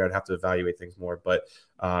film's out there. I'd have to evaluate things more, but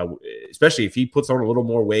especially if he puts on a little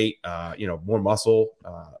more weight, more muscle.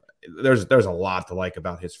 There's a lot to like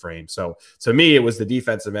about his frame. So to me, it was the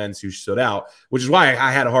defensive ends who stood out, which is why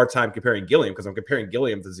I had a hard time comparing Gilliam, because I'm comparing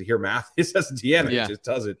Gilliam to Zahir Mathis as a DN. Yeah.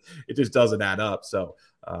 It just doesn't add up. So,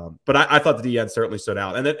 but I thought the DN certainly stood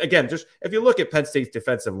out. And then again, just if you look at Penn State's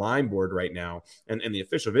defensive line board right now, and the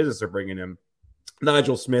official visits are bringing him,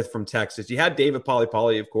 Nigel Smith from Texas. You had David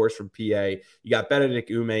Polly, of course, from PA. You got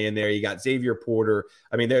Benedict Ume in there. You got Xavier Porter.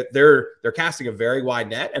 I mean, they're casting a very wide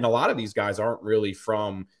net, and a lot of these guys aren't really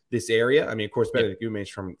from this area. I mean, of course, Benedict Ume's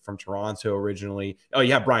from Toronto originally. Oh,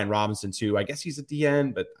 you have Brian Robinson too. I guess he's at the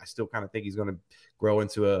end, but I still kind of think he's going to grow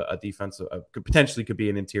into a defensive, could potentially be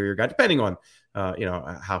an interior guy, depending on,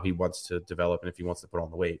 how he wants to develop and if he wants to put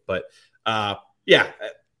on the weight. But yeah,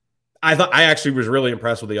 I actually was really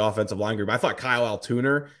impressed with the offensive line group. I thought Kyle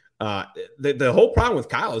Altuner, the whole problem with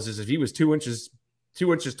Kyle is if he was 2 inches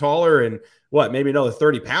taller and maybe another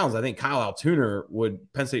 30 pounds, I think Kyle Altuner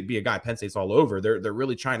would Penn State be a guy Penn State's all over. They're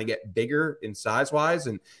really trying to get bigger in size wise,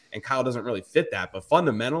 and Kyle doesn't really fit that. But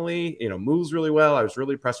fundamentally, moves really well. I was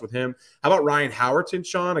really impressed with him. How about Ryan Howerton,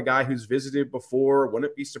 Sean, a guy who's visited before?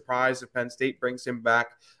 Wouldn't be surprised if Penn State brings him back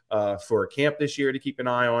for a camp this year to keep an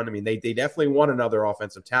eye on. I mean, they definitely want another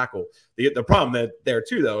offensive tackle. The problem there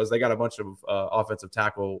too, though, is they got a bunch of offensive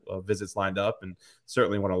tackle visits lined up, and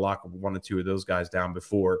certainly want to lock one or two of those guys down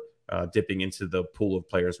before dipping into the pool of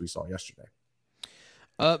players we saw yesterday.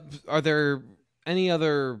 Are there any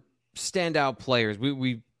other standout players?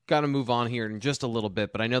 We got to move on here in just a little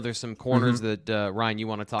bit, but I know there's some corners that, Ryan, you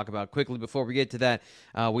want to talk about quickly. Before we get to that,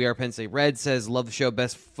 We Are Penn State Red says, love the show,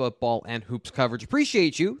 best football and hoops coverage.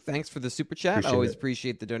 Appreciate you. Thanks for the super chat. I always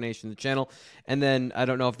appreciate the donation to the channel. And then, I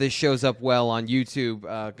don't know if this shows up well on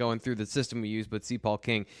YouTube, going through the system we use, but C. Paul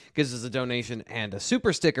King gives us a donation and a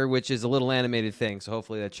super sticker, which is a little animated thing, so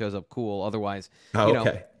hopefully that shows up cool. Otherwise,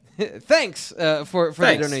 thanks for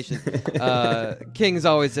the donation. King's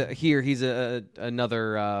always here. He's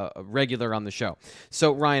another regular on the show.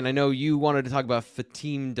 So, Ryan, I know you wanted to talk about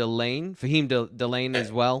Fahim Delane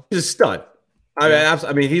as well. He's a stud.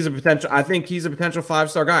 I mean, he's a potential. I think he's a potential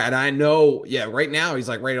 5-star guy. And I know, right now he's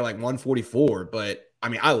rated 144. But I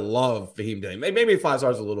mean, I love Fahim Delane. Maybe 5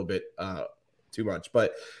 stars a little bit too much,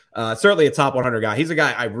 but certainly a top 100 guy. He's a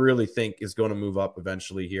guy I really think is going to move up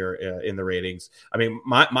eventually here in the ratings. I mean,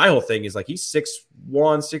 my whole thing is he's 6'1",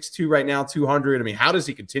 6'2" right now, 200. I mean, how does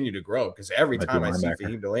he continue to grow? Because every time I see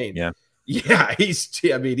Fahim Delane, he's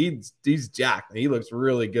jacked. He looks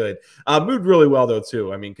really good. Moved really well though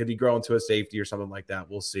too. I mean, could he grow into a safety or something like that?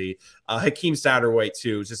 We'll see. Hakeem Satterwhite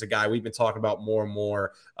too is just a guy we've been talking about more and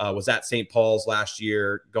more. Was at St. Paul's last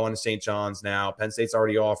year, going to St. John's now. Penn State's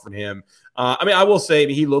already offered him. I mean, I will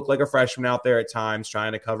say he looked like a freshman out there at times,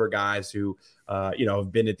 trying to cover guys who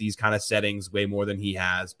have been at these kind of settings way more than he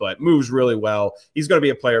has, but moves really well. He's going to be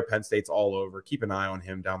a player Penn State's all over. Keep an eye on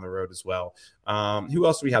him down the road as well. Who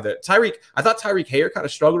else do we have there? I thought Tyreek Hayer kind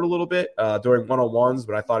of struggled a little bit during one-on-ones,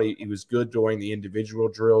 but I thought he was good during the individual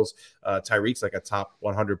drills. Tyreek's a top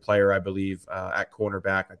 100 player, I believe, at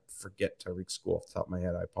cornerback. I forget Tyreek's school off the top of my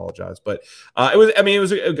head. I apologize. But it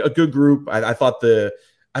was a good group. I thought the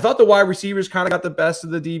wide receivers kind of got the best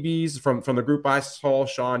of the DBs from the group I saw.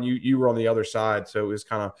 Sean, you were on the other side, so it was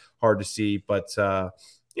kind of hard to see. But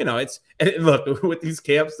look, with these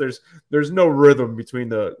camps, there's no rhythm between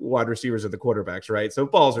the wide receivers and the quarterbacks, right? So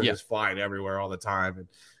balls are just flying everywhere all the time. And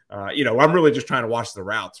I'm really just trying to watch the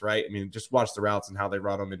routes, right? I mean, just watch the routes and how they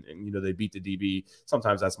run them, and they beat the DB.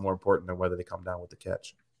 Sometimes that's more important than whether they come down with the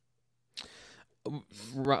catch.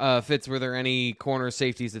 Fitz, were there any corner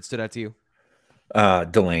safeties that stood out to you?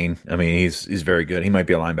 Delane. I mean, he's very good. He might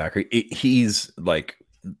be a linebacker. He's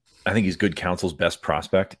I think he's good counsel's best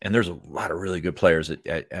prospect. And there's a lot of really good players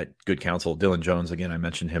at good counsel. Dylan Jones, again, I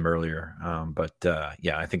mentioned him earlier.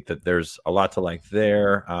 I think that there's a lot to like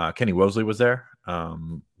there. Kenny Wosley was there.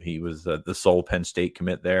 He was the sole Penn State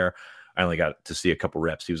commit there. I only got to see a couple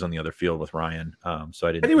reps. He was on the other field with Ryan. So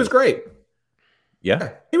I didn't. And he was great.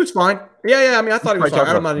 Yeah, he was fine. Yeah. I mean, I thought he was fine.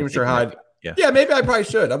 I'm not even sure how. Yeah, maybe I probably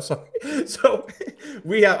should. I'm sorry. So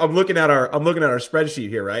I'm looking at our spreadsheet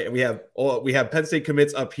here, right? And we have Penn State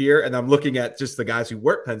commits up here, and I'm looking at just the guys who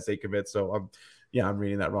weren't Penn State commits. So I'm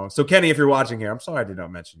reading that wrong. So Kenny, if you're watching here, I'm sorry I did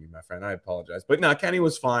not mention you, my friend. I apologize. But no, Kenny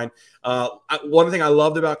was fine. One thing I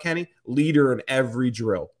loved about Kenny, leader in every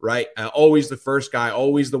drill, right? Always the first guy,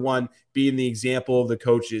 always the one being the example of the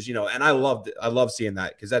coaches, and I love seeing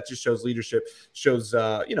that, because that just shows leadership, shows,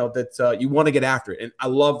 that you want to get after it. And I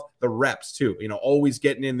love the reps too, always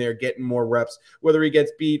getting in there, getting more reps, whether he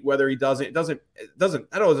gets beat, whether he doesn't, it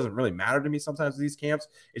doesn't really matter to me sometimes with these camps.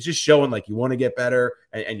 It's just showing you want to get better,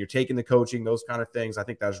 and you're taking the coaching, those kind of things. I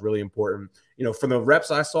think that was really important. From the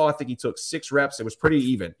reps I saw, I think he took 6 reps. It was pretty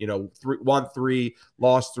even, won 3,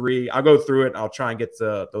 lost 3. I'll go through it, and I'll try and get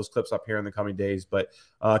those clips up here in the coming days. But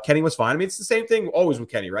Kenny was fine. I mean, it's the same thing always with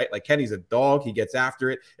Kenny, right? Kenny's a dog. He gets after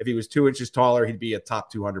it. If he was 2 inches taller, he'd be a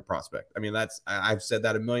top 200 prospect. I mean, I've said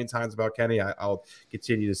that a million times about Kenny. I'll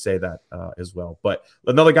continue to say that as well. But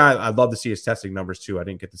another guy, I'd love to see his testing numbers too. I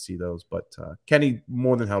didn't get to see those, but Kenny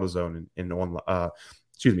more than held his own in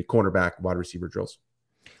cornerback, wide receiver drills.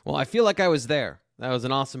 Well, I feel like I was there That was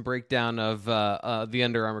an awesome breakdown of the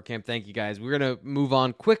Under Armour camp. Thank you, guys. We're going to move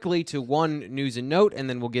on quickly to one news and note, and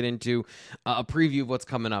then we'll get into a preview of what's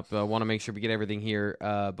coming up. I want to make sure we get everything here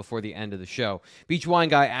before the end of the show. Beach Wine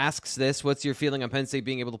Guy asks this: what's your feeling on Penn State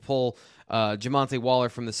being able to pull Jamonte Waller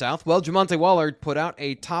from the South? Well, Jamonte Waller put out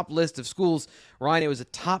a top list of schools. Ryan, it was a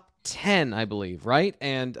top 10, I believe, right?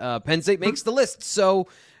 And Penn State makes the list. So,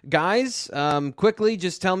 guys, quickly,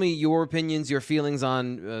 just tell me your opinions, your feelings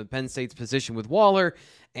on Penn State's position with Waller,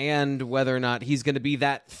 and whether or not he's going to be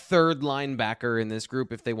that third linebacker in this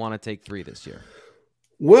group if they want to take 3 this year.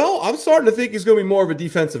 Well, I'm starting to think he's going to be more of a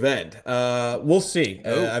defensive end. We'll see.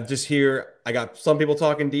 I'm just here. I got some people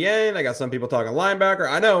talking DN. I got some people talking linebacker.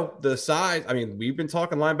 I know the size. I mean, we've been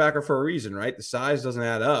talking linebacker for a reason, right? The size doesn't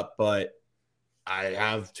add up, but I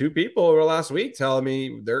have 2 people over last week telling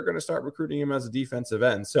me they're going to start recruiting him as a defensive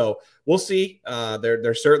end. So we'll see.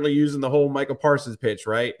 They're certainly using the whole Michael Parsons pitch,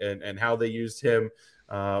 right? And how they used him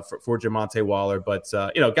for Jamonte Waller. But,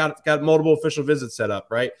 got multiple official visits set up,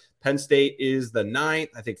 right? Penn State is the 9th.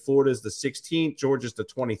 I think Florida is the 16th. Georgia's the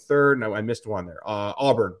 23rd. No, I missed one there.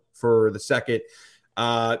 Auburn for the 2nd.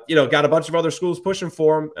 Got a bunch of other schools pushing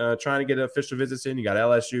for him, trying to get official visits in. You got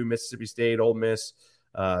LSU, Mississippi State, Ole Miss,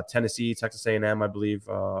 Tennessee, Texas A&M, I believe,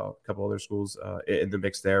 a couple other schools in the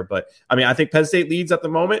mix there. But I mean, I think Penn State leads at the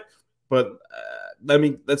moment, but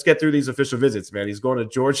let's get through these official visits, man. He's going to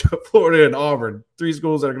Georgia, Florida, and Auburn, 3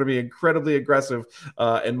 schools that are going to be incredibly aggressive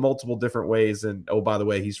in multiple different ways. And oh, by the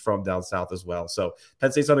way, he's from down south as well. So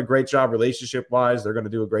Penn State's done a great job relationship wise. They're going to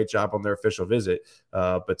do a great job on their official visit.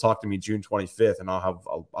 But talk to me June 25th, and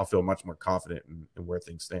I'll feel much more confident in where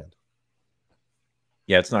things stand.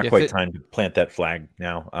 Yeah, it's not quite time to plant that flag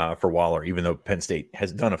now for Waller, even though Penn State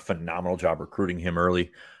has done a phenomenal job recruiting him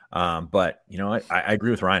early. But, I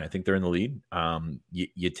agree with Ryan. I think they're in the lead.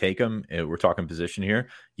 You take him. We're talking position here.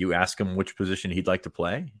 You ask him which position he'd like to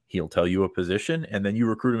play. He'll tell you a position, and then you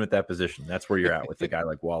recruit him at that position. That's where you're at with a guy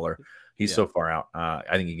like Waller. He's so far out.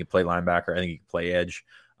 I think he can play linebacker. I think he can play edge.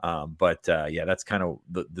 But that's kind of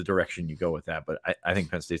the direction you go with that. But I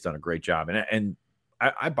think Penn State's done a great job. And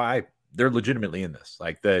I buy – they're legitimately in this.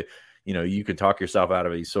 Like you can talk yourself out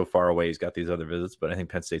of it. He's so far away. He's got these other visits, but I think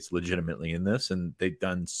Penn State's legitimately in this, and they've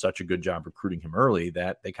done such a good job recruiting him early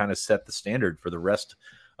that they kind of set the standard for the rest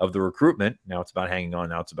of the recruitment. Now it's about hanging on.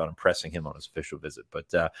 Now it's about impressing him on his official visit.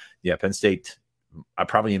 But Penn State, I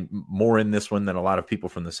probably more in this one than a lot of people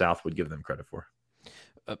from the South would give them credit for.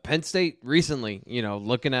 Penn State recently,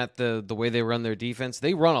 looking at the way they run their defense,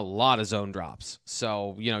 they run a lot of zone drops.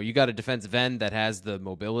 So, you got a defensive end that has the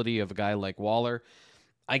mobility of a guy like Waller.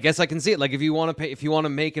 I guess I can see it. Like if you want to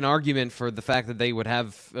make an argument for the fact that they would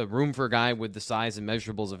have room for a guy with the size and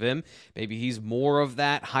measurables of him, maybe he's more of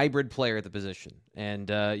that hybrid player at the position, and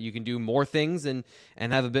you can do more things and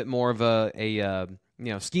have a bit more of a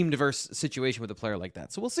scheme diverse situation with a player like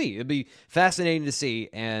that. So we'll see. It'll be fascinating to see,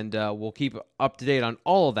 and we'll keep up to date on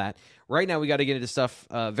all of that. Right now, we got to get into stuff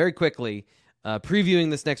very quickly,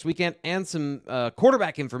 previewing this next weekend and some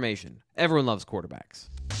quarterback information. Everyone loves quarterbacks.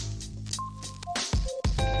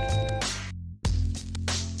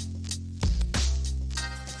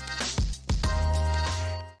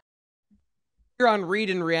 Here on Read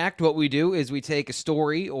and React, what we do is we take a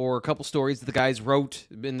story or a couple stories that the guys wrote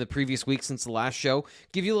in the previous week since the last show,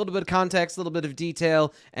 give you a little bit of context, a little bit of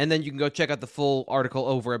detail, and then you can go check out the full article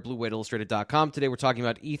over at BlueWhiteIllustrated.com. Today we're talking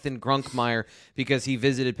about Ethan Grunkmeyer because he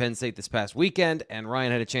visited Penn State this past weekend, and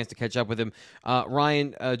Ryan had a chance to catch up with him.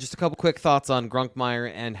 Ryan, just a couple quick thoughts on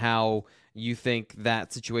Grunkmeyer and how you think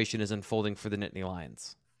that situation is unfolding for the Nittany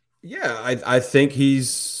Lions. Yeah, I think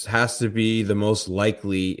has to be the most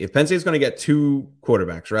likely. If Penn State's going to get 2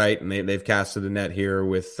 quarterbacks, right, and they've casted a net here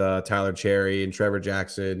with Tyler Cherry and Trevor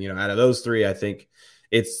Jackson, out of those 3, I think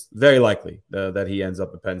it's very likely that he ends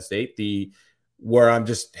up at Penn State. Where I'm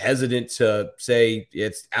just hesitant to say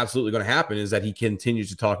it's absolutely going to happen is that he continues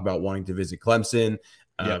to talk about wanting to visit Clemson.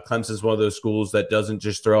 Clemson's one of those schools that doesn't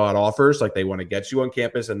just throw out offers. Like they want to get you on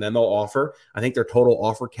campus and then they'll offer. I think their total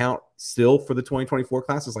offer count still for the 2024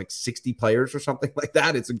 class is like 60 players or something like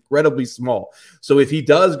that. It's incredibly small. So if he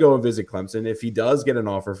does go and visit Clemson, if he does get an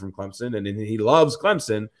offer from Clemson and he loves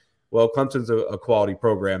Clemson, well, Clemson's a quality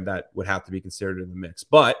program that would have to be considered in the mix.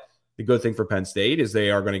 But the good thing for Penn State is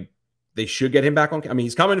they should get him back on. I mean,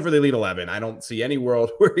 he's coming for the Elite 11. I don't see any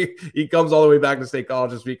world where he comes all the way back to State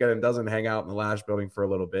College this weekend and doesn't hang out in the Lash building for a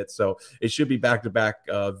little bit. So it should be back-to-back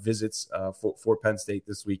visits for Penn State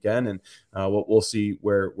this weekend, and we'll see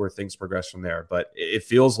where things progress from there. But it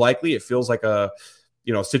feels likely. It feels like a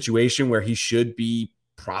situation where he should be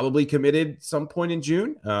probably committed some point in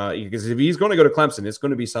June, because if he's going to go to Clemson, it's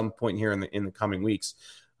going to be some point here in the coming weeks.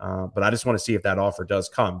 But I just want to see if that offer does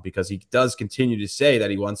come, because he does continue to say that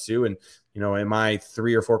he wants to. And, in my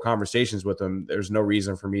 3 or 4 conversations with him, there's no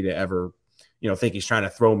reason for me to ever, think he's trying to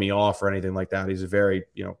throw me off or anything like that. He's a very,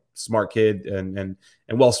 smart kid and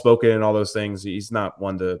well-spoken and all those things. He's not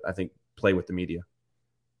one to, I think, play with the media.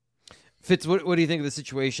 Fitz, what do you think of the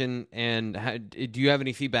situation, and do you have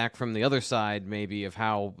any feedback from the other side, maybe, of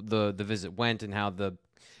how the visit went and how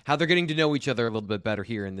they're getting to know each other a little bit better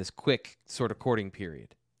here in this quick sort of courting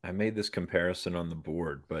period? I made this comparison on the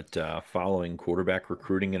board, but following quarterback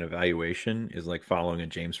recruiting and evaluation is like following a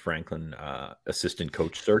James Franklin assistant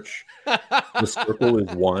coach search. The circle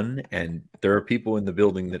is one, and there are people in the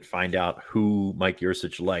building that find out who Mike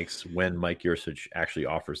Yurcich likes when Mike Yurcich actually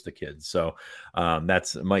offers the kids. So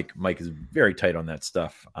that's Mike. Mike is very tight on that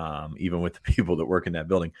stuff, even with the people that work in that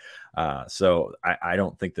building. So I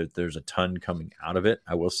don't think that there's a ton coming out of it.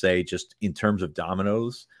 I will say, just in terms of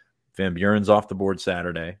dominoes, Van Buren's off the board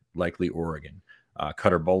Saturday, likely Oregon.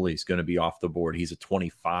 Cutter Boley's going to be off the board. He's a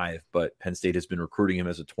 25, but Penn State has been recruiting him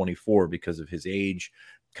as a 24 because of his age,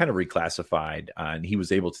 kind of reclassified. And he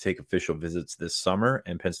was able to take official visits this summer,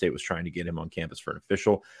 and Penn State was trying to get him on campus for an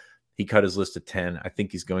official. He cut his list to 10. I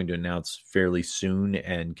think he's going to announce fairly soon,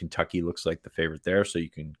 and Kentucky looks like the favorite there, so you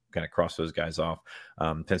can kind of cross those guys off.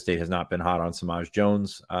 Penn State has not been hot on Samaj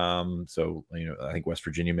Jones, so I think West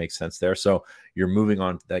Virginia makes sense there. So you're moving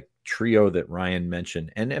on to that trio that Ryan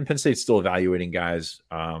mentioned, and Penn State's still evaluating guys.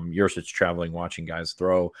 Yurcich traveling, watching guys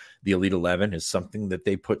throw. The Elite 11 is something that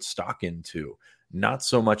they put stock into, not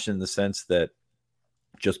so much in the sense that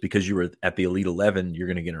just because you were at the Elite 11, you're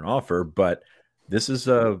going to get an offer, but this is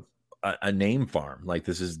a name farm. Like,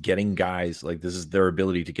 this is getting guys, like, this is their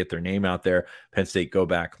ability to get their name out there. Penn State, go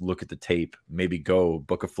back, look at the tape, maybe go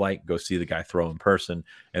book a flight, go see the guy throw in person,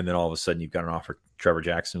 and then all of a sudden you've got an offer. Trevor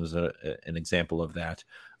Jackson was an example of that.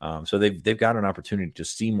 So they've got an opportunity to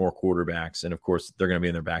see more quarterbacks, and of course they're going to be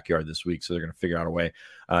in their backyard this week, so they're going to figure out a way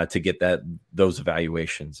to get those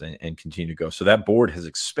evaluations and continue to go. So that board has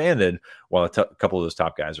expanded while a couple of those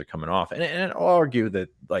top guys are coming off, and I'll argue that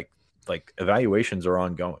like evaluations are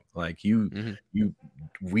ongoing. Like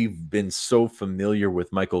we've been so familiar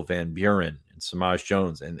with Michael Van Buren and Samaj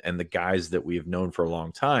Jones and the guys that we have known for a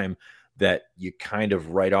long time that you kind of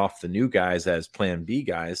write off the new guys as plan B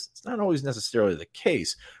guys. It's not always necessarily the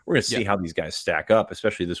case. We're going to see how these guys stack up,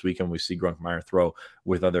 especially this weekend. We see Grunkmeyer throw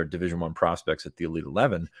with other Division I prospects at the Elite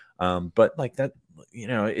 11. But like that,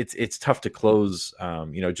 it's tough to close,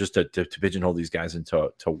 just to pigeonhole these guys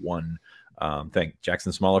into one thing.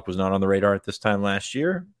 Jackson Smolik was not on the radar at this time last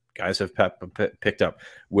year. Guys have picked up.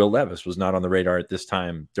 Will Levis was not on the radar at this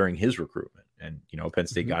time during his recruitment. And, Penn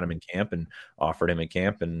State got him in camp and offered him in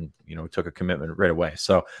camp and, took a commitment right away.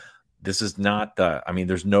 So this is not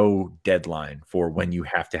there's no deadline for when you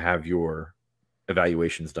have to have your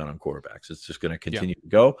evaluations done on quarterbacks. It's just going to continue to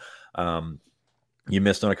go. You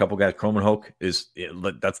missed on a couple guys. Kromenhoek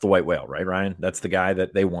that's the white whale, right, Ryan? That's the guy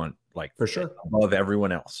that they want, like, for sure, above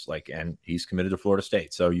everyone else. Like, and he's committed to Florida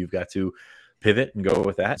State, so you've got to pivot and go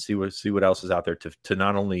with that. See what else is out there to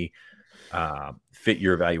not only fit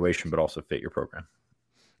your evaluation but also fit your program.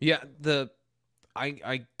 Yeah,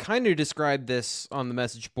 I kind of described this on the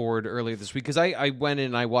message board earlier this week because I went in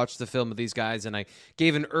and I watched the film of these guys and I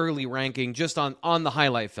gave an early ranking just on the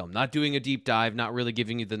highlight film, not doing a deep dive, not really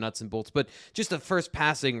giving you the nuts and bolts, but just a first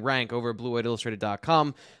passing rank over at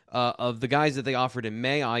BlueWhiteIllustrated.com of the guys that they offered in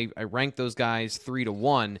May. I ranked those guys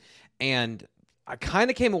 3-1, and I kind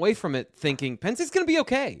of came away from it thinking Penn State's going to be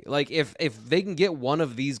okay. Like, if they can get one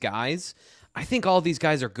of these guys, I think all these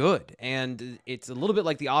guys are good. And it's a little bit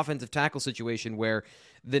like the offensive tackle situation where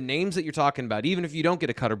the names that you're talking about, even if you don't get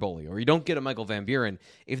a Cutter Boley or you don't get a Michael Van Buren,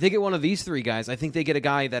 if they get one of these three guys, I think they get a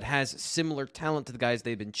guy that has similar talent to the guys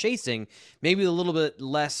they've been chasing, maybe a little bit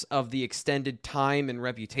less of the extended time and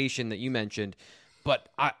reputation that you mentioned. But,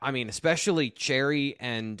 I mean, especially Cherry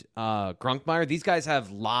and Grunkmeyer, these guys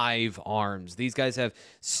have live arms. These guys have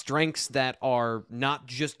strengths that are not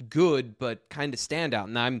just good, but kind of stand out.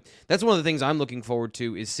 And that's one of the things I'm looking forward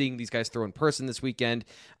to is seeing these guys throw in person this weekend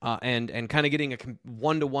and kind of getting a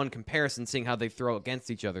one-to-one comparison, seeing how they throw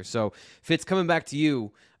against each other. So, Fitz, coming back to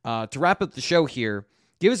you, to wrap up the show here,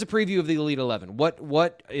 give us a preview of the Elite 11.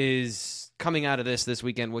 What is coming out of this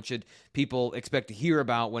weekend? What should people expect to hear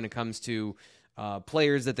about when it comes to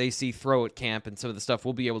players that they see throw at camp and some of the stuff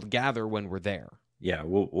we'll be able to gather when we're there? Yeah,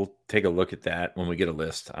 we'll take a look at that when we get a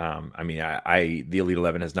list. The Elite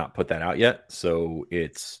 11 has not put that out yet, so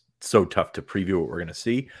it's so tough to preview what we're going to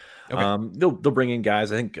see. Okay. They'll bring in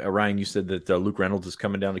guys. I think, Ryan, you said that Luke Reynolds is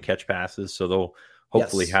coming down to catch passes, so they'll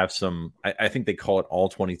hopefully have some. I think they call it all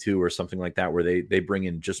 22 or something like that, where they bring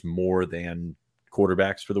in just more than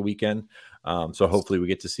quarterbacks for the weekend. So hopefully we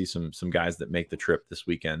get to see some guys that make the trip this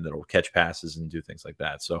weekend that'll catch passes and do things like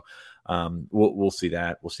that. So we'll see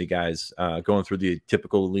that. We'll see guys going through the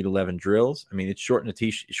typical Elite 11 drills. I mean, it's shorts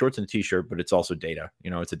and a t-shirt, but it's also data.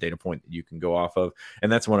 It's a data point that you can go off of.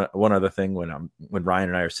 And that's one other thing when Ryan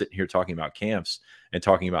and I are sitting here talking about camps and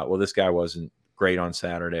talking about, well, this guy wasn't great on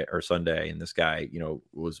Saturday or Sunday, and this guy,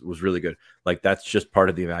 was really good. Like, that's just part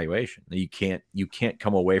of the evaluation. You can't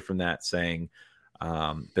come away from that saying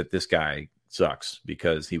that this guy sucks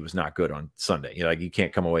because he was not good on Sunday. You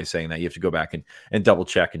can't come away saying that. You have to go back and double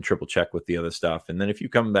check and triple check with the other stuff. And then if you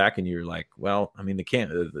come back and you're like, well, I mean,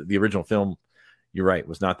 the original film, you're right,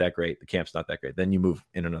 was not that great. The camp's not that great. Then you move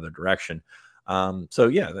in another direction. So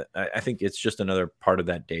yeah, I think it's just another part of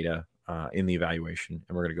that data in the evaluation,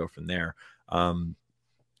 and we're going to go from there.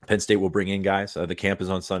 Penn State will bring in guys. The camp is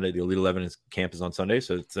on Sunday. The Elite 11 camp is on Sunday,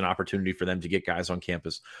 so it's an opportunity for them to get guys on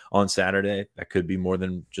campus on Saturday. That could be more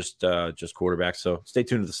than just quarterbacks. So stay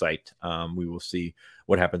tuned to the site. We will see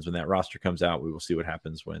what happens when that roster comes out. We will see what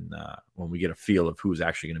happens when we get a feel of who's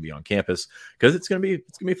actually going to be on campus, because it's going to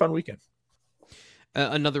be a fun weekend.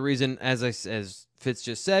 Another reason, as Fitz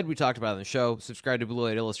just said, we talked about it on the show, subscribe to Blue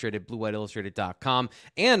White Illustrated, bluewhiteillustrated.com.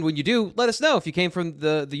 And when you do, let us know if you came from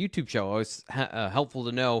the YouTube show. Always helpful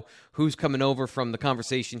to know who's coming over from the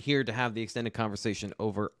conversation here to have the extended conversation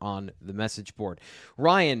over on the message board.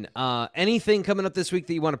 Ryan, anything coming up this week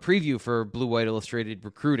that you want to preview for Blue White Illustrated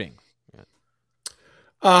recruiting?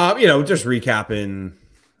 Just recapping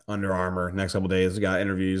Under Armour next couple of days. We got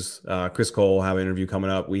interviews. Chris Cole will have an interview coming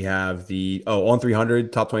up. We have the on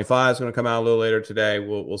 300 top 25 is going to come out a little later today.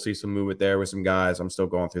 We'll see some movement there with some guys. I'm still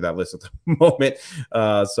going through that list at the moment,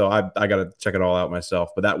 so I got to check it all out myself.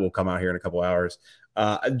 But that will come out here in a couple hours.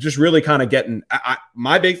 Just really kind of getting.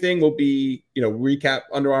 My big thing will be recap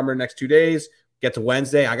Under Armour next 2 days. Get to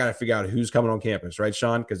Wednesday, I got to figure out who's coming on campus, right,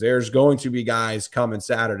 Sean? Because there's going to be guys coming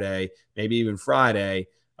Saturday, maybe even Friday,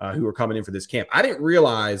 who are coming in for this camp. I didn't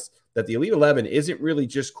realize that the Elite 11 isn't really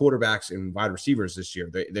just quarterbacks and wide receivers this year.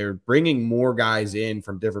 They're bringing more guys in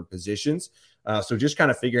from different positions. So just kind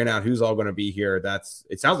of figuring out who's all going to be here.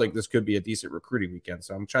 It sounds like this could be a decent recruiting weekend.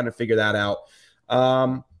 So I'm trying to figure that out.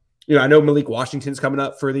 I know Malik Washington's coming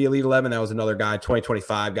up for the Elite 11. That was another guy,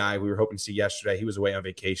 2025 guy we were hoping to see yesterday. He was away on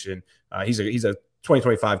vacation. He's a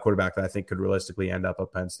 2025 quarterback that I think could realistically end up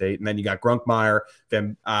at Penn State. And then you got Grunkmeyer.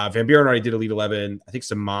 Van Buren already did Elite 11. I think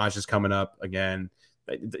Samaj is coming up again.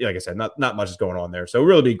 Like I said, not much is going on there. So it'll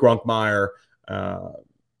really be Grunkmeyer,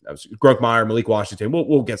 Malik Washington.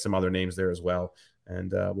 We'll get some other names there as well.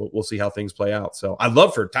 And we'll see how things play out. So I'd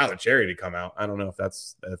love for Tyler Cherry to come out. I don't know if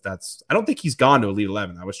that's I don't think he's gone to Elite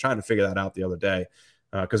 11. I was trying to figure that out the other day.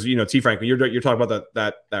 Because, T. Franklin, you're talking about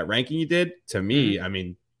that ranking you did. To me, I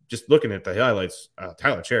mean, just looking at the highlights,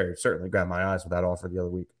 Tyler Cherry certainly grabbed my eyes with that offer the other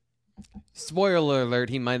week. Spoiler alert,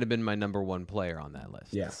 he might have been my number one player on that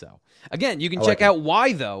list. Yeah. So, again, you can check out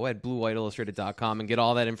why, though, at bluewhiteillustrated.com and get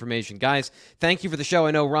all that information. Guys, thank you for the show.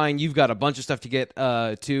 I know, Ryan, you've got a bunch of stuff to get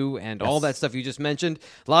to, and all that stuff you just mentioned.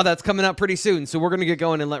 A lot of that's coming out pretty soon, so we're going to get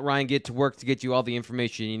going and let Ryan get to work to get you all the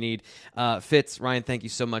information you need. Fitz, Ryan, thank you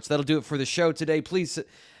so much. That'll do it for the show today. Please,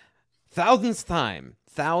 thousandth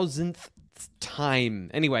time.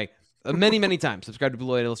 Anyway, many times. Subscribe to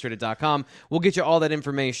bluewhiteillustrated.com. We'll get you all that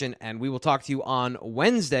information, and we will talk to you on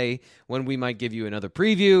Wednesday when we might give you another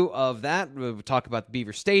preview of that. We'll talk about the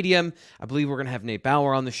Beaver Stadium. I believe we're going to have Nate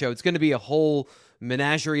Bauer on the show. It's going to be a whole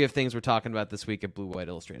menagerie of things we're talking about this week at Blue White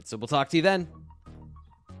Illustrated. So we'll talk to you then.